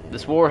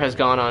 This war has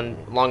gone on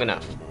long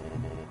enough.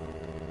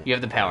 You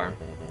have the power.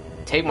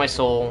 Take my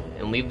soul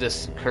and leave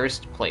this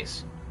cursed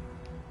place.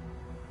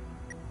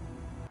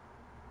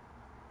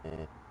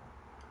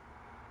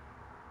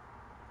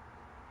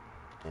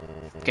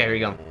 Okay, here we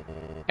go.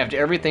 After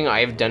everything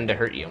I have done to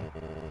hurt you,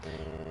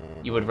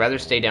 you would rather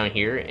stay down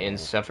here and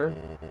suffer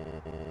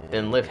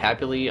than live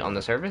happily on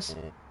the surface?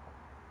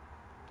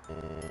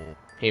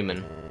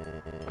 Human,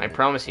 I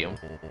promise you,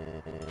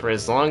 for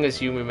as long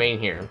as you remain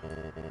here,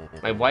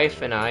 my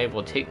wife and I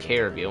will take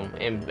care of you,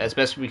 and as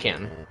best we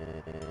can.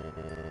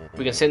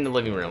 We can sit in the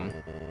living room,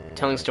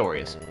 telling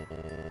stories,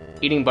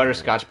 eating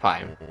butterscotch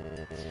pie.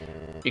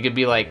 You could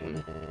be like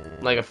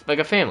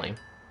a family.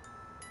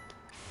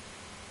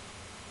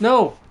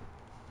 No!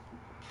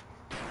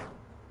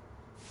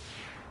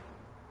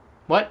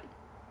 What?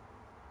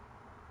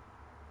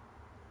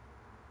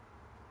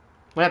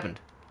 What happened?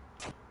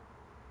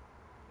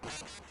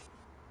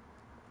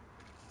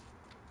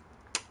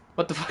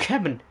 What the fuck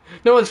happened?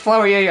 No, it's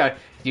Flower, yeah.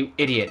 You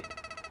idiot.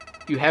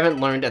 You haven't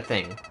learned a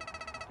thing.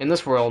 In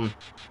this world,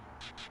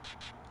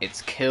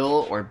 it's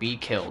kill or be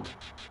killed.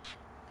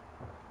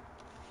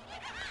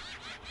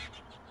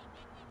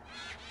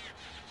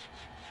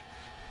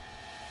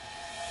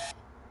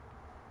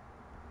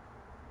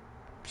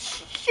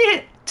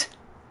 Shit!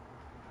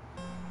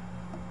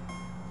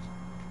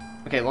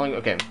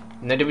 Okay.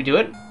 Now did we do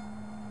it?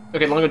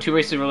 Okay, long ago 2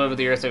 races rolled over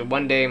the earth, so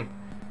one day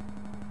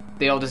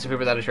they all disappear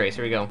without a trace.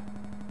 Here we go.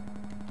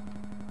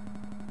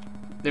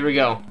 There we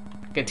go.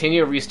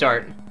 Continue or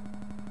restart.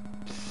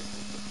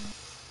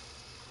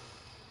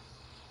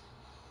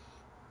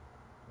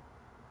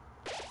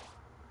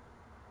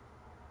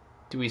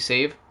 Do we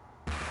save?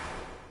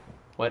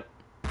 What?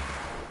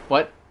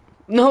 What?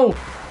 No!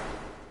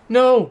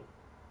 No!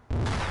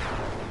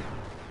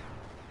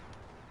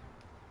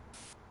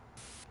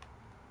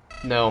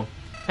 No.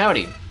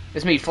 Howdy.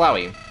 It's me,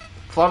 Flowey.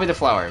 Flowey the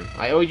Flower.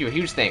 I owe you a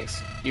huge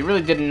thanks. You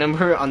really did a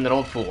number on that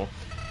old fool.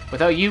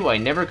 Without you, I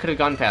never could have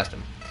gone past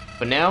him.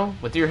 But now,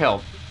 with your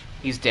help,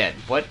 he's dead.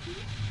 What?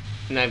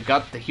 And I've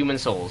got the human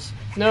souls.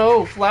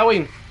 No,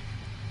 Flowey!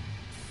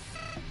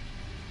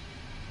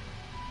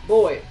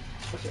 Boy.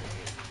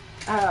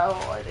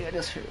 Ow, I think I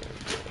just...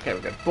 Okay, we're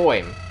good.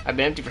 Boy, I've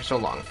been empty for so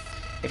long.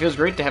 It feels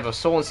great to have a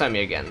soul inside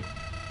me again.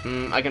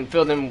 I can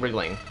feel them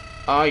wriggling.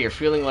 Ah, you're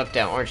feeling left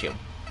out, aren't you?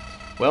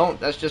 Well,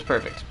 that's just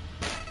perfect.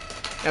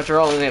 After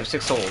all, I only have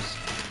 6 souls.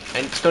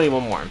 I still need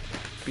 1 more,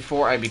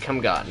 before I become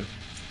God.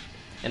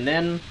 And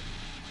then,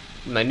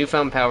 with my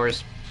newfound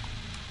powers,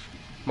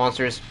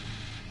 monsters,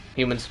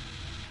 humans,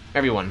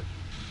 everyone,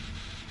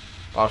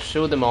 I'll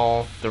show them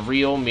all the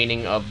real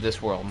meaning of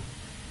this world.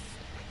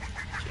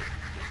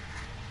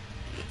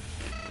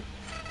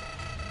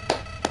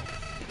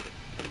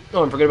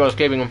 Oh, and forget about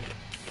escaping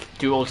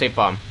to Old Safe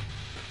Bomb.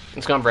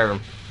 It's gone forever.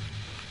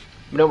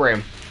 But don't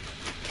worry.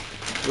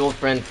 Your old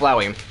friend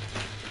Flowey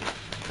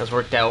has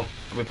worked out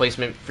a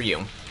replacement for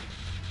you.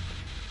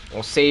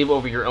 I'll save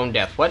over your own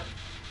death. What?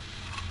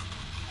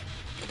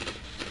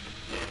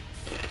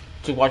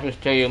 So watch me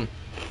tell you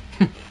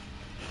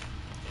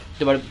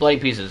the bloody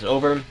pieces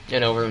over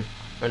and over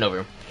and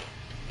over.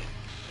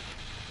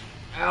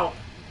 Ow.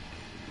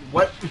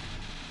 What? Do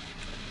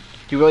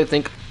you really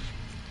think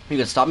you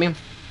can stop me?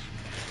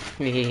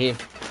 You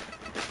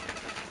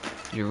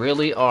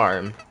really are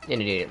an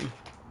idiot.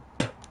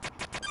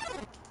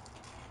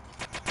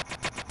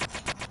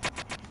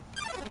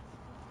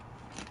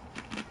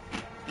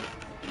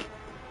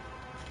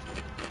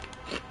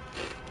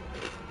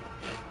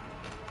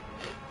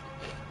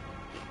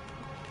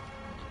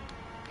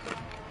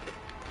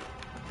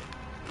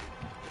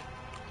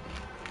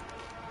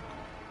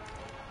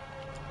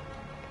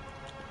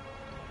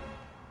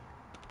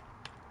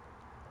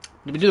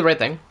 Did we do the right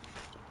thing?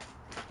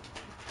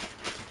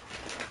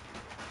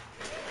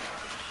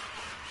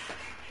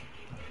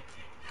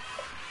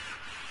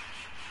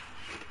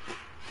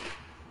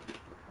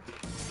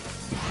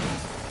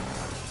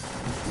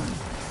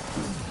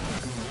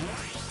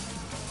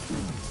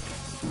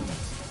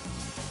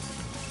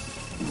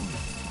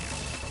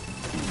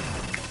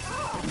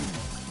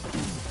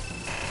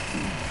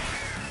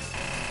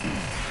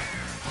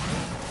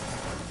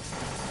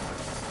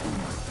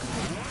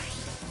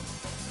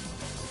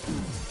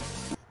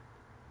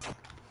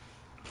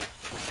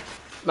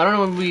 I don't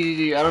know when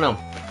we... I don't know.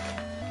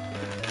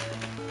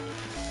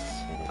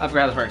 I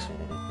forgot how this works.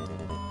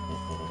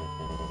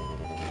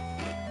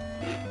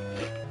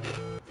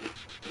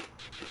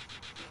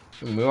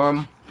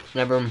 Warm,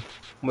 never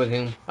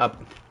waking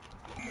up.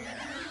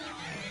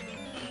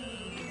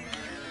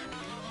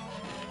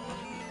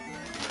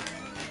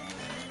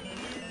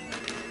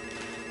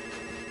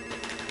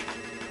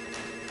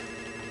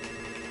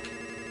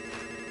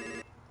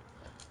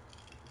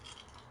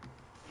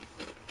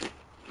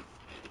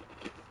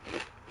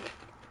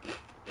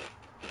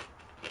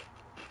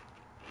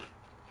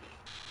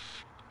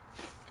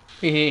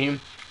 Hehe.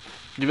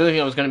 Do you really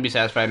think I was gonna be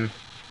satisfied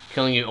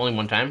killing you only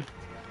one time?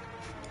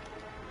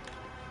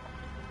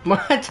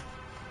 What?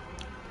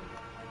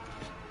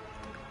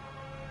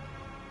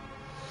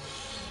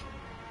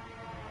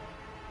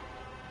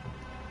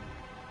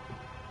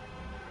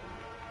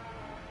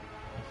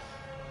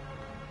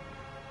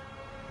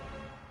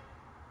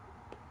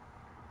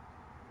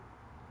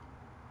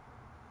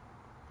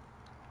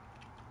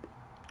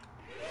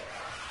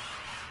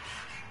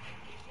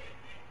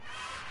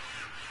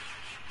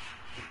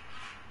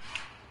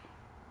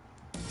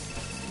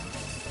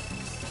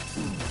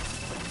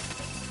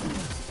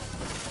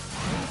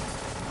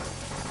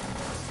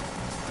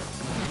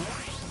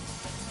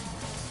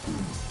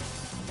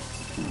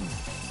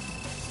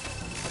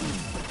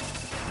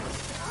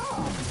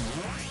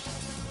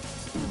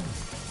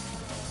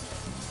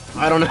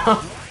 I don't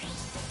know.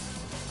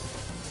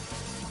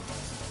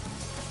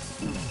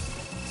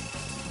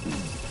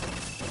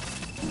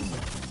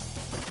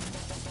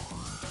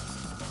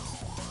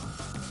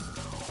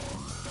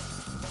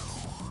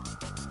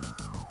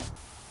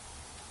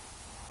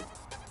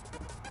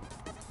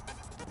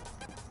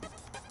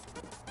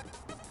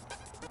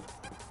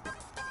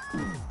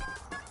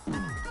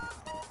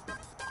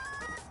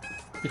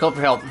 We called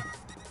for help.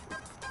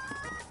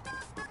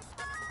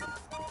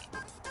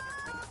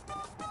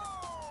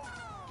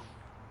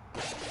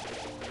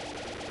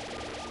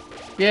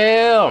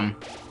 Yeah.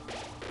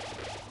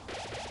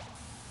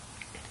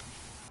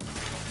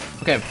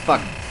 Okay, fuck.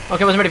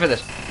 Okay, I wasn't ready for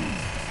this.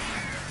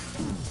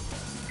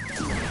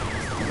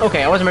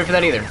 Okay, I wasn't ready for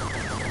that either.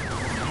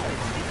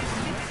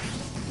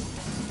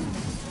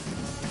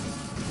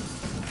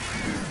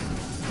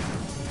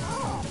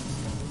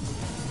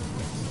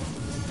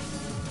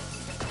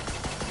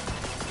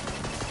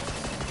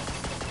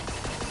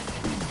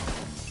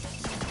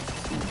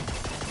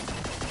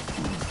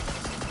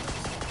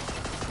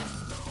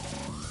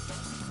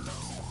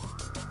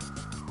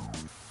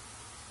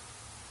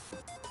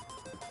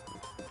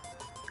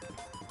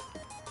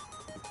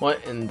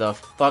 What in the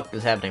fuck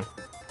is happening?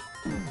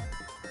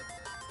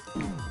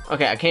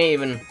 Okay, I can't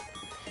even...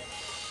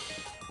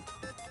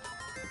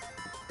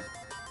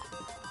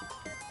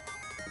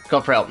 Go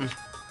for help.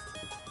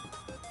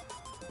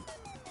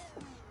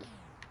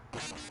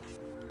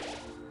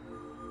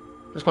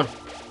 This one.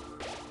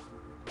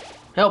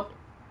 Help!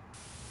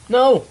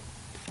 No!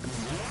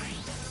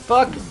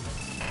 Fuck!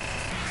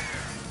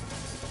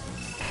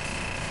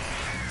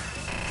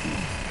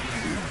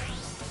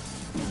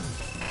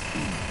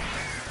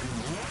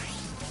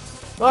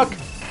 Fuck!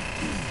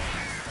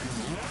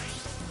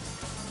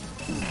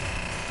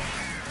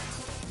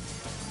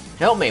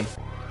 Help me!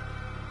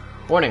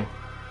 Warning.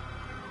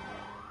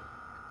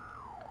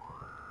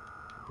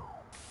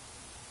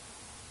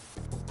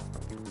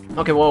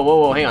 Okay, whoa, whoa,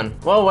 whoa, hang on.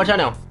 Whoa, watch out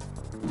now.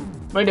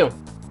 What do I do?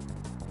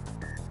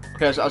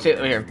 Okay, so I'll see it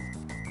over here.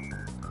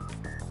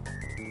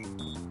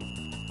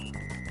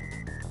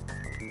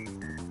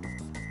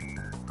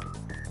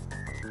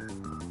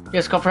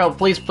 Yes, call for help.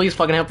 Please, please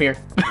fucking help here.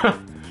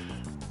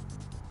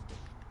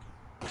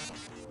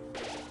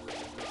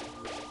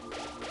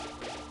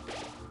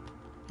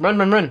 Run,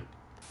 run, run.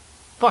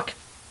 Fuck.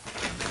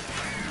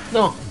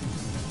 No.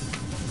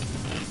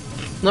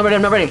 I'm not ready,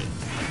 I'm not ready.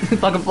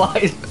 Fucking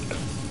flies.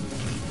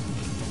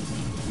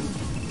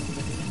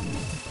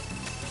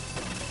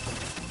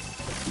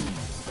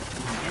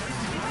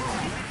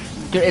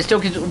 Dude, it still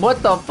keeps...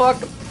 What the fuck?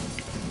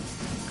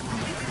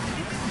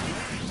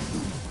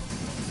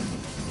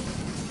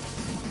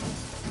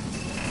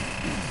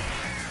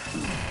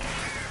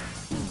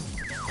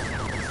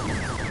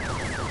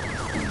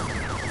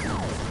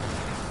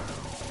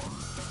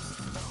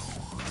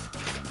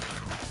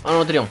 I don't know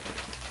what to do.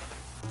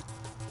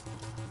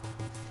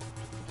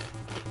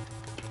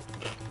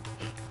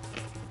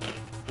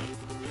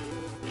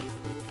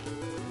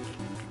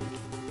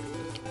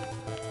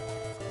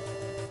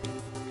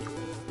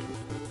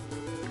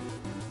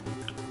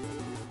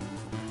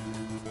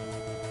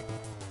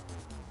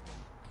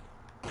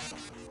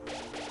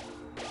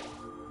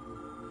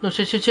 No,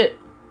 shit, shit, shit.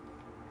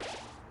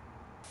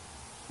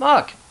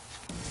 Fuck.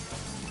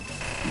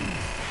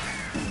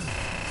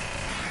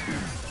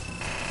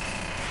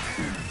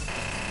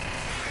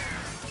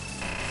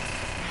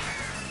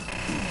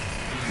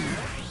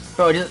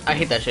 Bro, I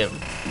hate that shit.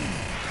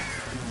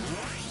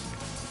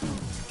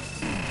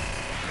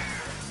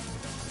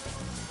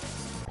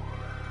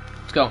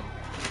 Let's go.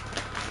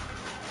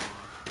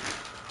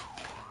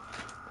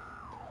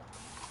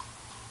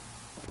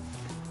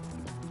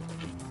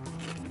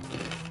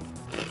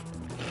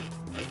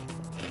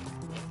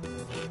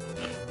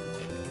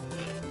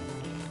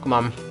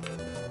 Come on.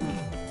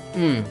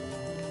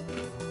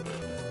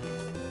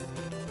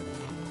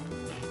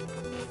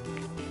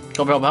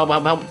 Help, help, help,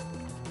 help, help.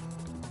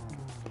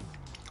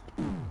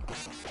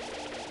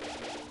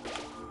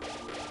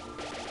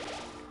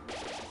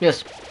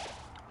 Yes.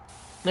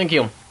 Thank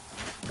you.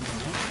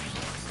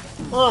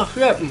 Oh,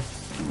 shit.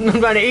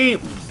 I'm trying to eat.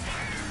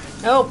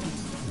 Help.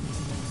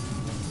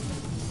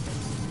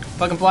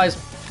 Fucking flies.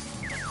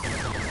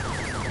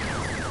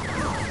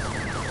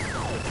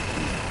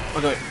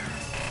 Okay.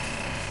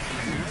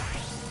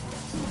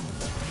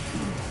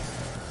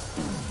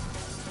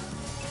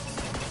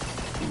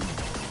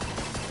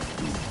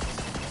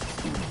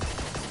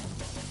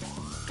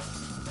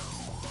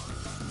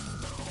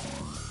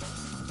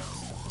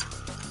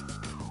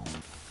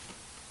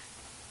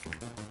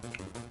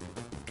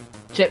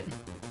 Shit.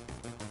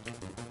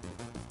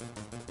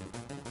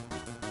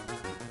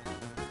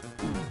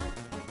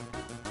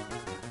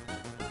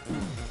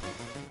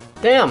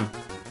 Damn.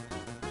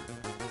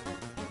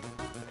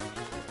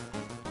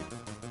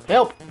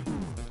 Help.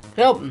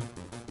 Help.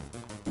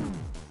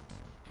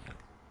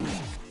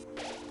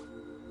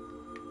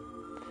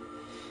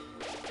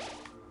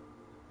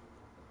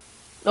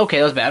 Okay,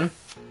 that was bad.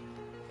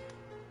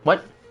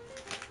 What?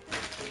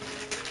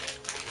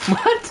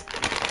 What?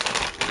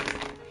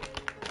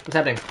 What's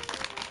happening?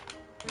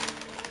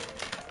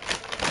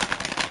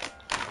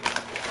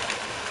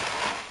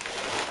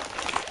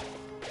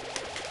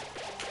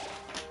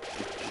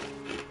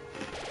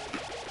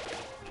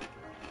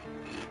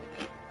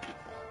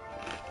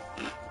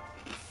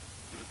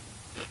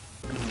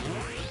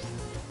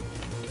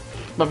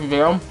 Buffy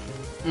Barrel?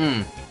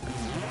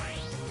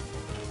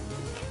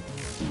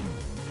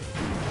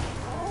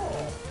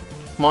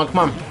 Come on, come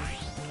on.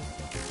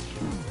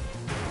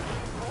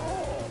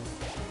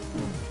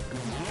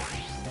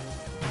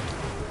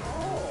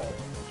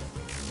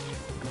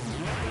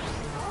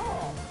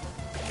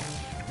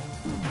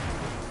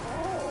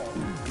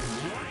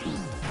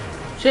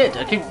 Shit,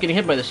 I keep getting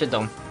hit by this shit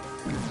though.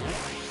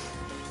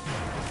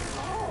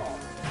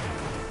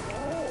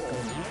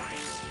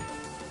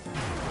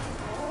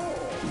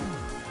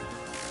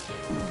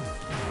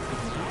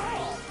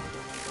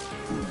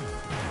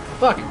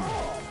 Fuck.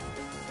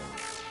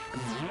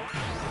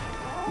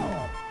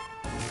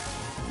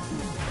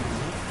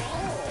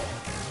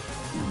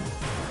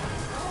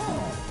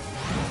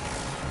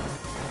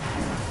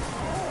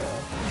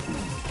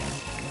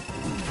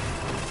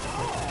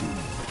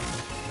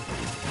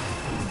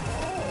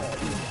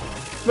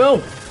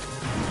 No!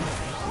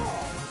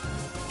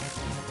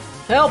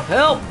 Help!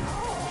 Help!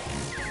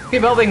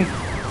 Keep helping!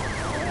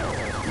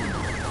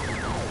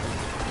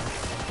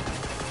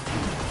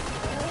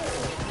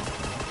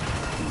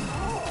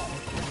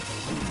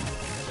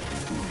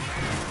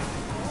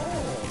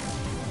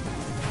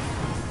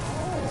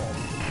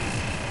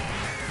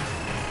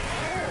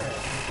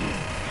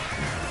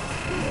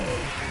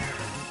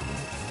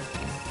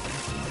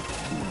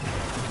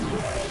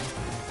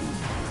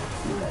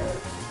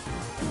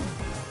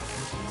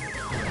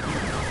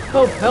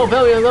 Help! Help!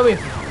 Help me! Help me!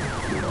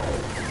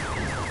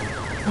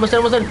 Almost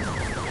done! Almost done!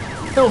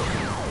 No!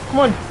 Come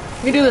on!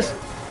 You can do this!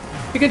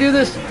 You can do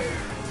this!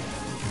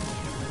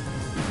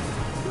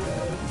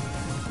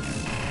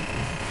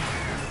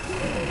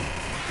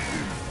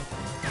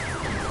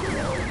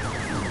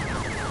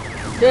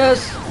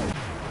 Yes!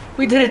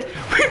 We did it!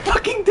 We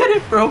fucking did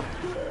it, bro!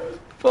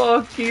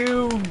 Fuck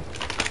you!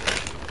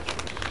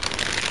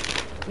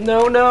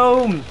 No,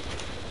 no!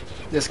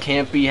 This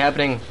can't be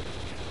happening.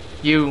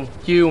 You.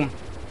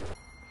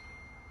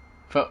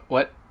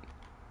 What?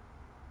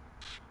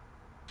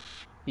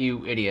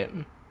 You idiot.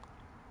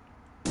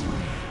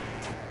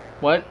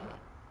 What?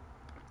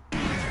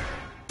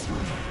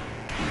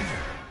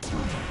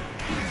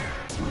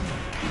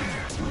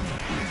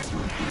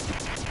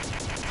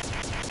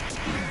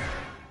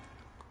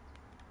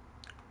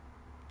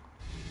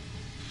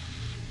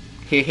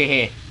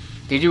 Hehehe.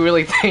 Did you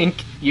really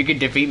think you could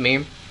defeat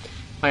me?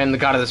 I am the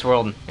god of this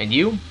world, and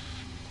you?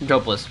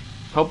 Hopeless.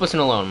 Hopeless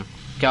and alone.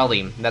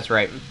 Golly, that's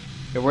right.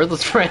 Your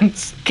worthless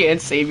friends can't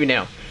save you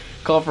now.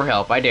 Call for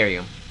help, I dare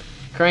you.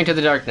 Crying to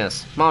the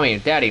darkness. Mommy,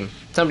 Daddy,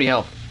 somebody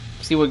help.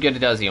 See what good it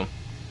does you.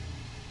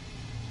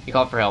 You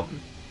call for help.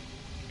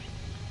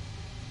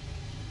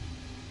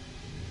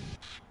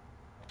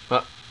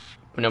 Well,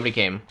 but nobody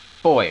came.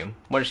 Boy,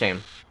 what a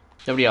shame.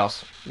 Nobody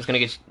else is gonna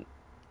get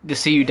to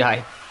see you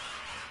die.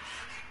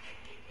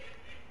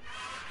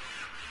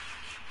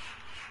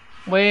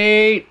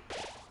 Wait.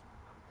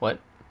 What?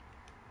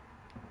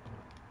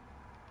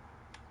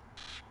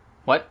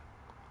 What?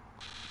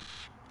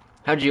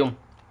 How'd you?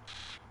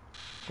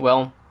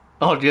 Well,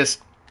 I'll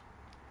just...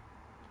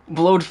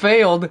 Blowed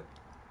failed.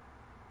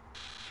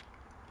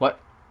 What?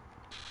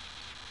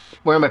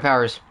 Where are my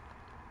powers?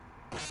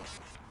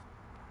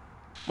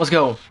 Let's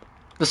go.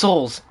 The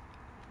souls.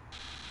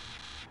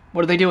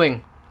 What are they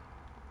doing?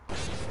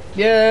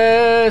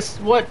 Yes!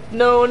 What?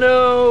 No,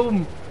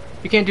 no!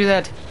 You can't do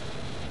that.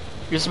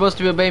 You're supposed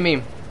to obey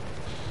me.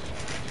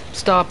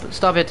 Stop.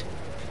 Stop it.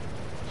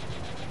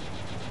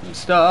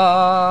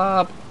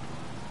 Stop.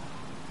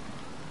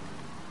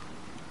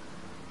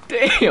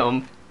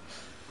 Damn.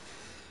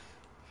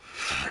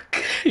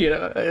 You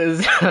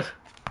know,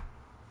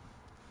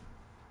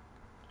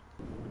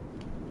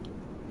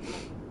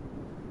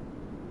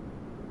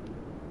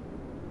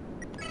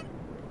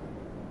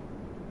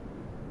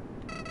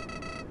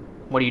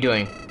 What are you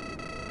doing?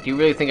 Do you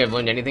really think I've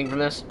learned anything from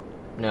this?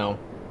 No.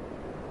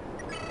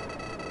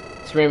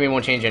 Sparing me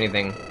won't change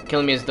anything.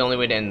 Killing me is the only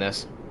way to end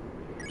this.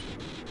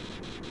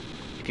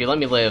 If you let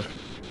me live,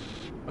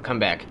 I'll come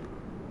back.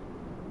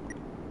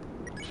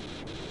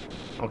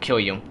 I'll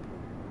kill you.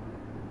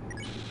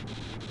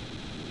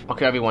 I'll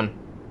kill everyone.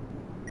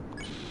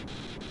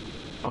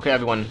 I'll kill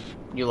everyone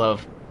you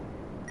love.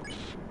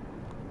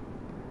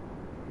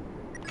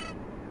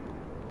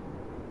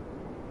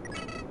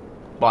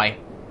 Why?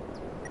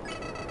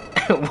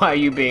 Why are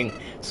you being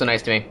so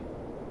nice to me?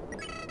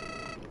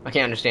 I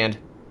can't understand.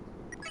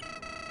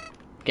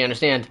 Can't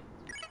understand.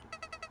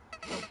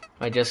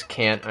 I just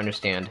can't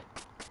understand.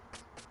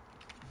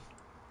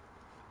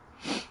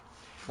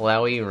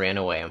 Flowey ran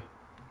away.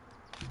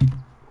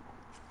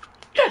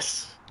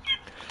 Yes!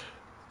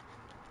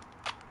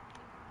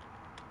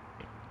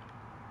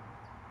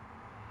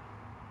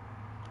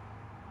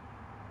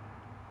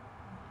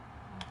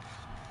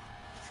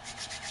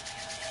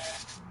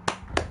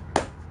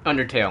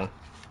 Undertale.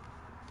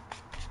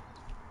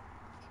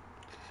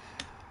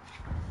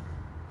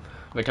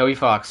 By Toby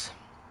Fox.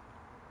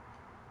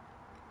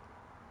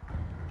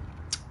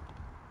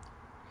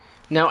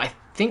 Now, I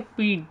think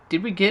we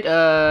get,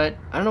 I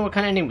don't know what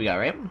kind of ending we got,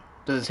 right?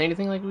 Does it say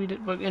anything like we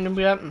did, what ending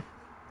we got?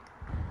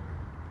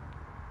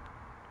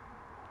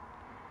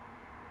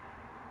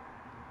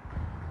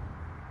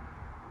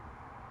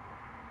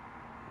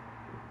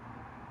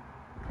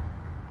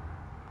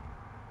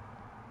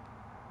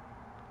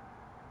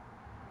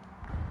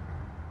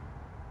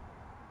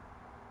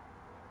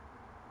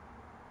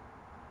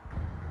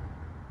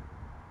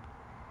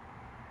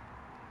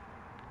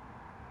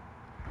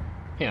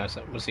 Yeah,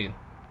 so we'll see.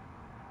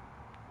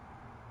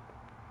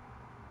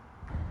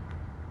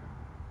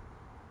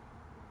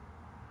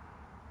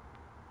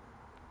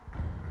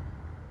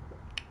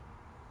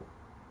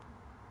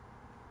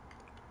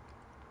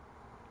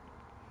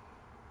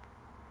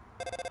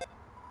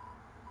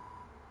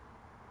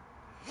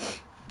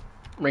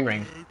 Ring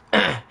ring.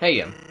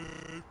 Hey,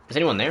 is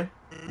anyone there?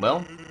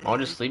 Well, I'll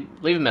just leave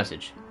a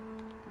message.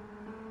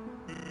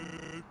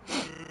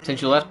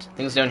 Since you left,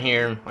 things down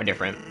here are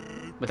different.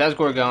 With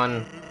Asgore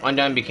gone,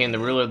 Undyne became the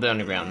ruler of the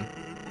underground.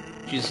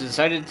 She's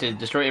decided to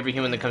destroy every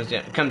human that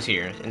comes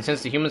here, and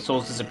since the human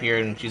souls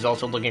disappeared, she's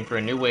also looking for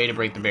a new way to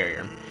break the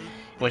barrier.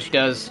 When she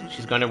does,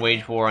 she's going to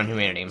wage war on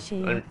humanity.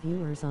 I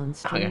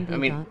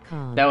mean,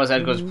 that was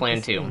Asgore's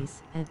plan too.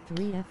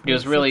 But he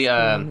was really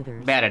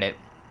bad at it.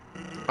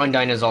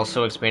 Undyne has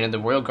also expanded the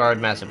Royal Guard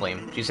massively.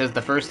 She says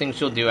the first thing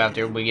she'll do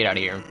after we get out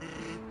of here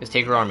is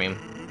take her army,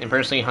 and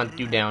personally hunt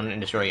you down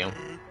and destroy you.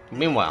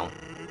 Meanwhile,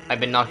 I've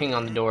been knocking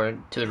on the door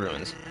to the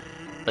ruins,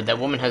 but that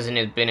woman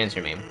hasn't been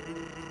answering me.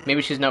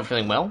 Maybe she's not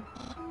feeling well?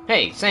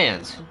 Hey,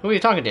 Sans, who are you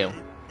talking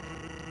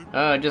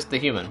to? Just the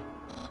human.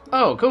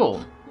 Oh,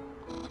 cool.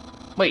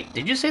 Wait,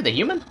 did you say the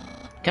human?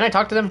 Can I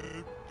talk to them?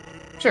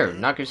 Sure,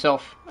 knock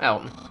yourself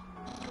out.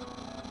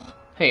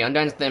 Hey,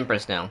 Undyne's the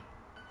Empress now.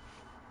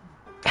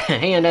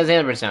 Hey, Undyne's the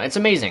Empress now. It's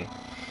amazing.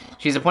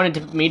 She's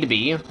appointed me to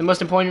be the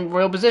most important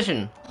royal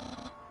position.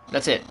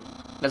 That's it.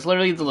 That's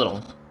literally the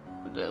little.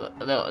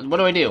 What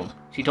do I do?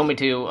 She told me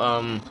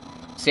to,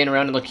 stand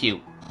around and look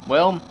cute.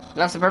 Well,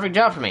 that's the perfect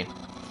job for me.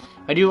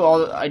 I do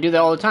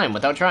that all the time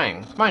without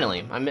trying.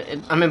 Finally,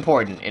 I'm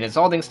important, and it's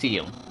all thanks to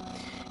you.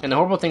 And the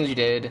horrible things you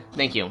did.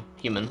 Thank you,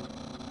 human.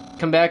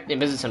 Come back and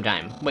visit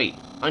sometime. Wait,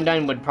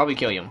 Undyne would probably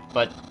kill you,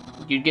 but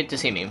you'd get to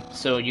see me,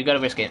 so you gotta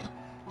risk it.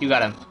 You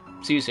gotta.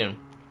 See you soon.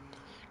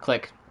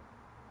 Click.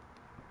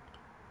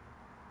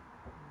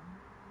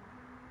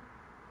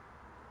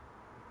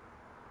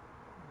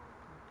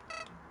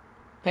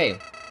 Hey,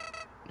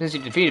 since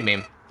you defeated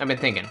me, I've been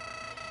thinking.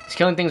 Is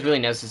killing things really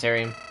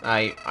necessary?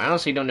 I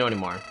honestly don't know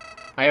anymore.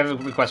 I have a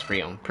request for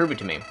you. Prove it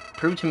to me.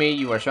 Prove to me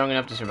you are strong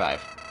enough to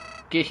survive.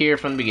 Get here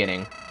from the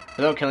beginning,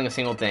 without killing a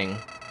single thing,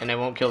 and I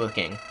won't kill the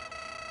king.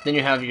 Then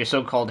you have your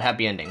so-called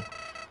happy ending.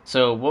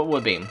 So, what will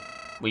it be?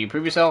 Will you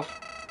prove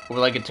yourself, or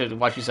will I get to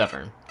watch you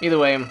suffer? Either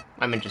way,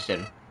 I'm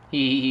interested.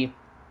 Hee.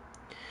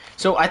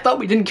 So, I thought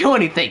we didn't kill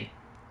anything!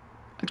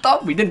 I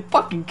thought we didn't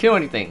fucking kill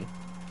anything!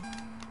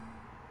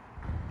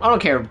 I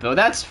don't care, Bill.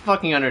 That's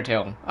fucking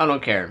Undertale. I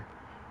don't care.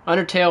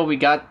 Undertale, we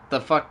got the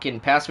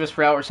fucking Pacifist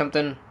route or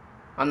something.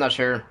 I'm not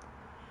sure.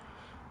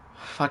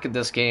 Fuck at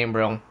this game,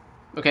 bro.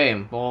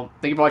 Okay, well,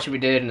 thank you for watching what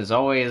we did, and as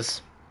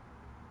always,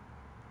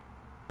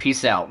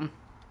 peace out.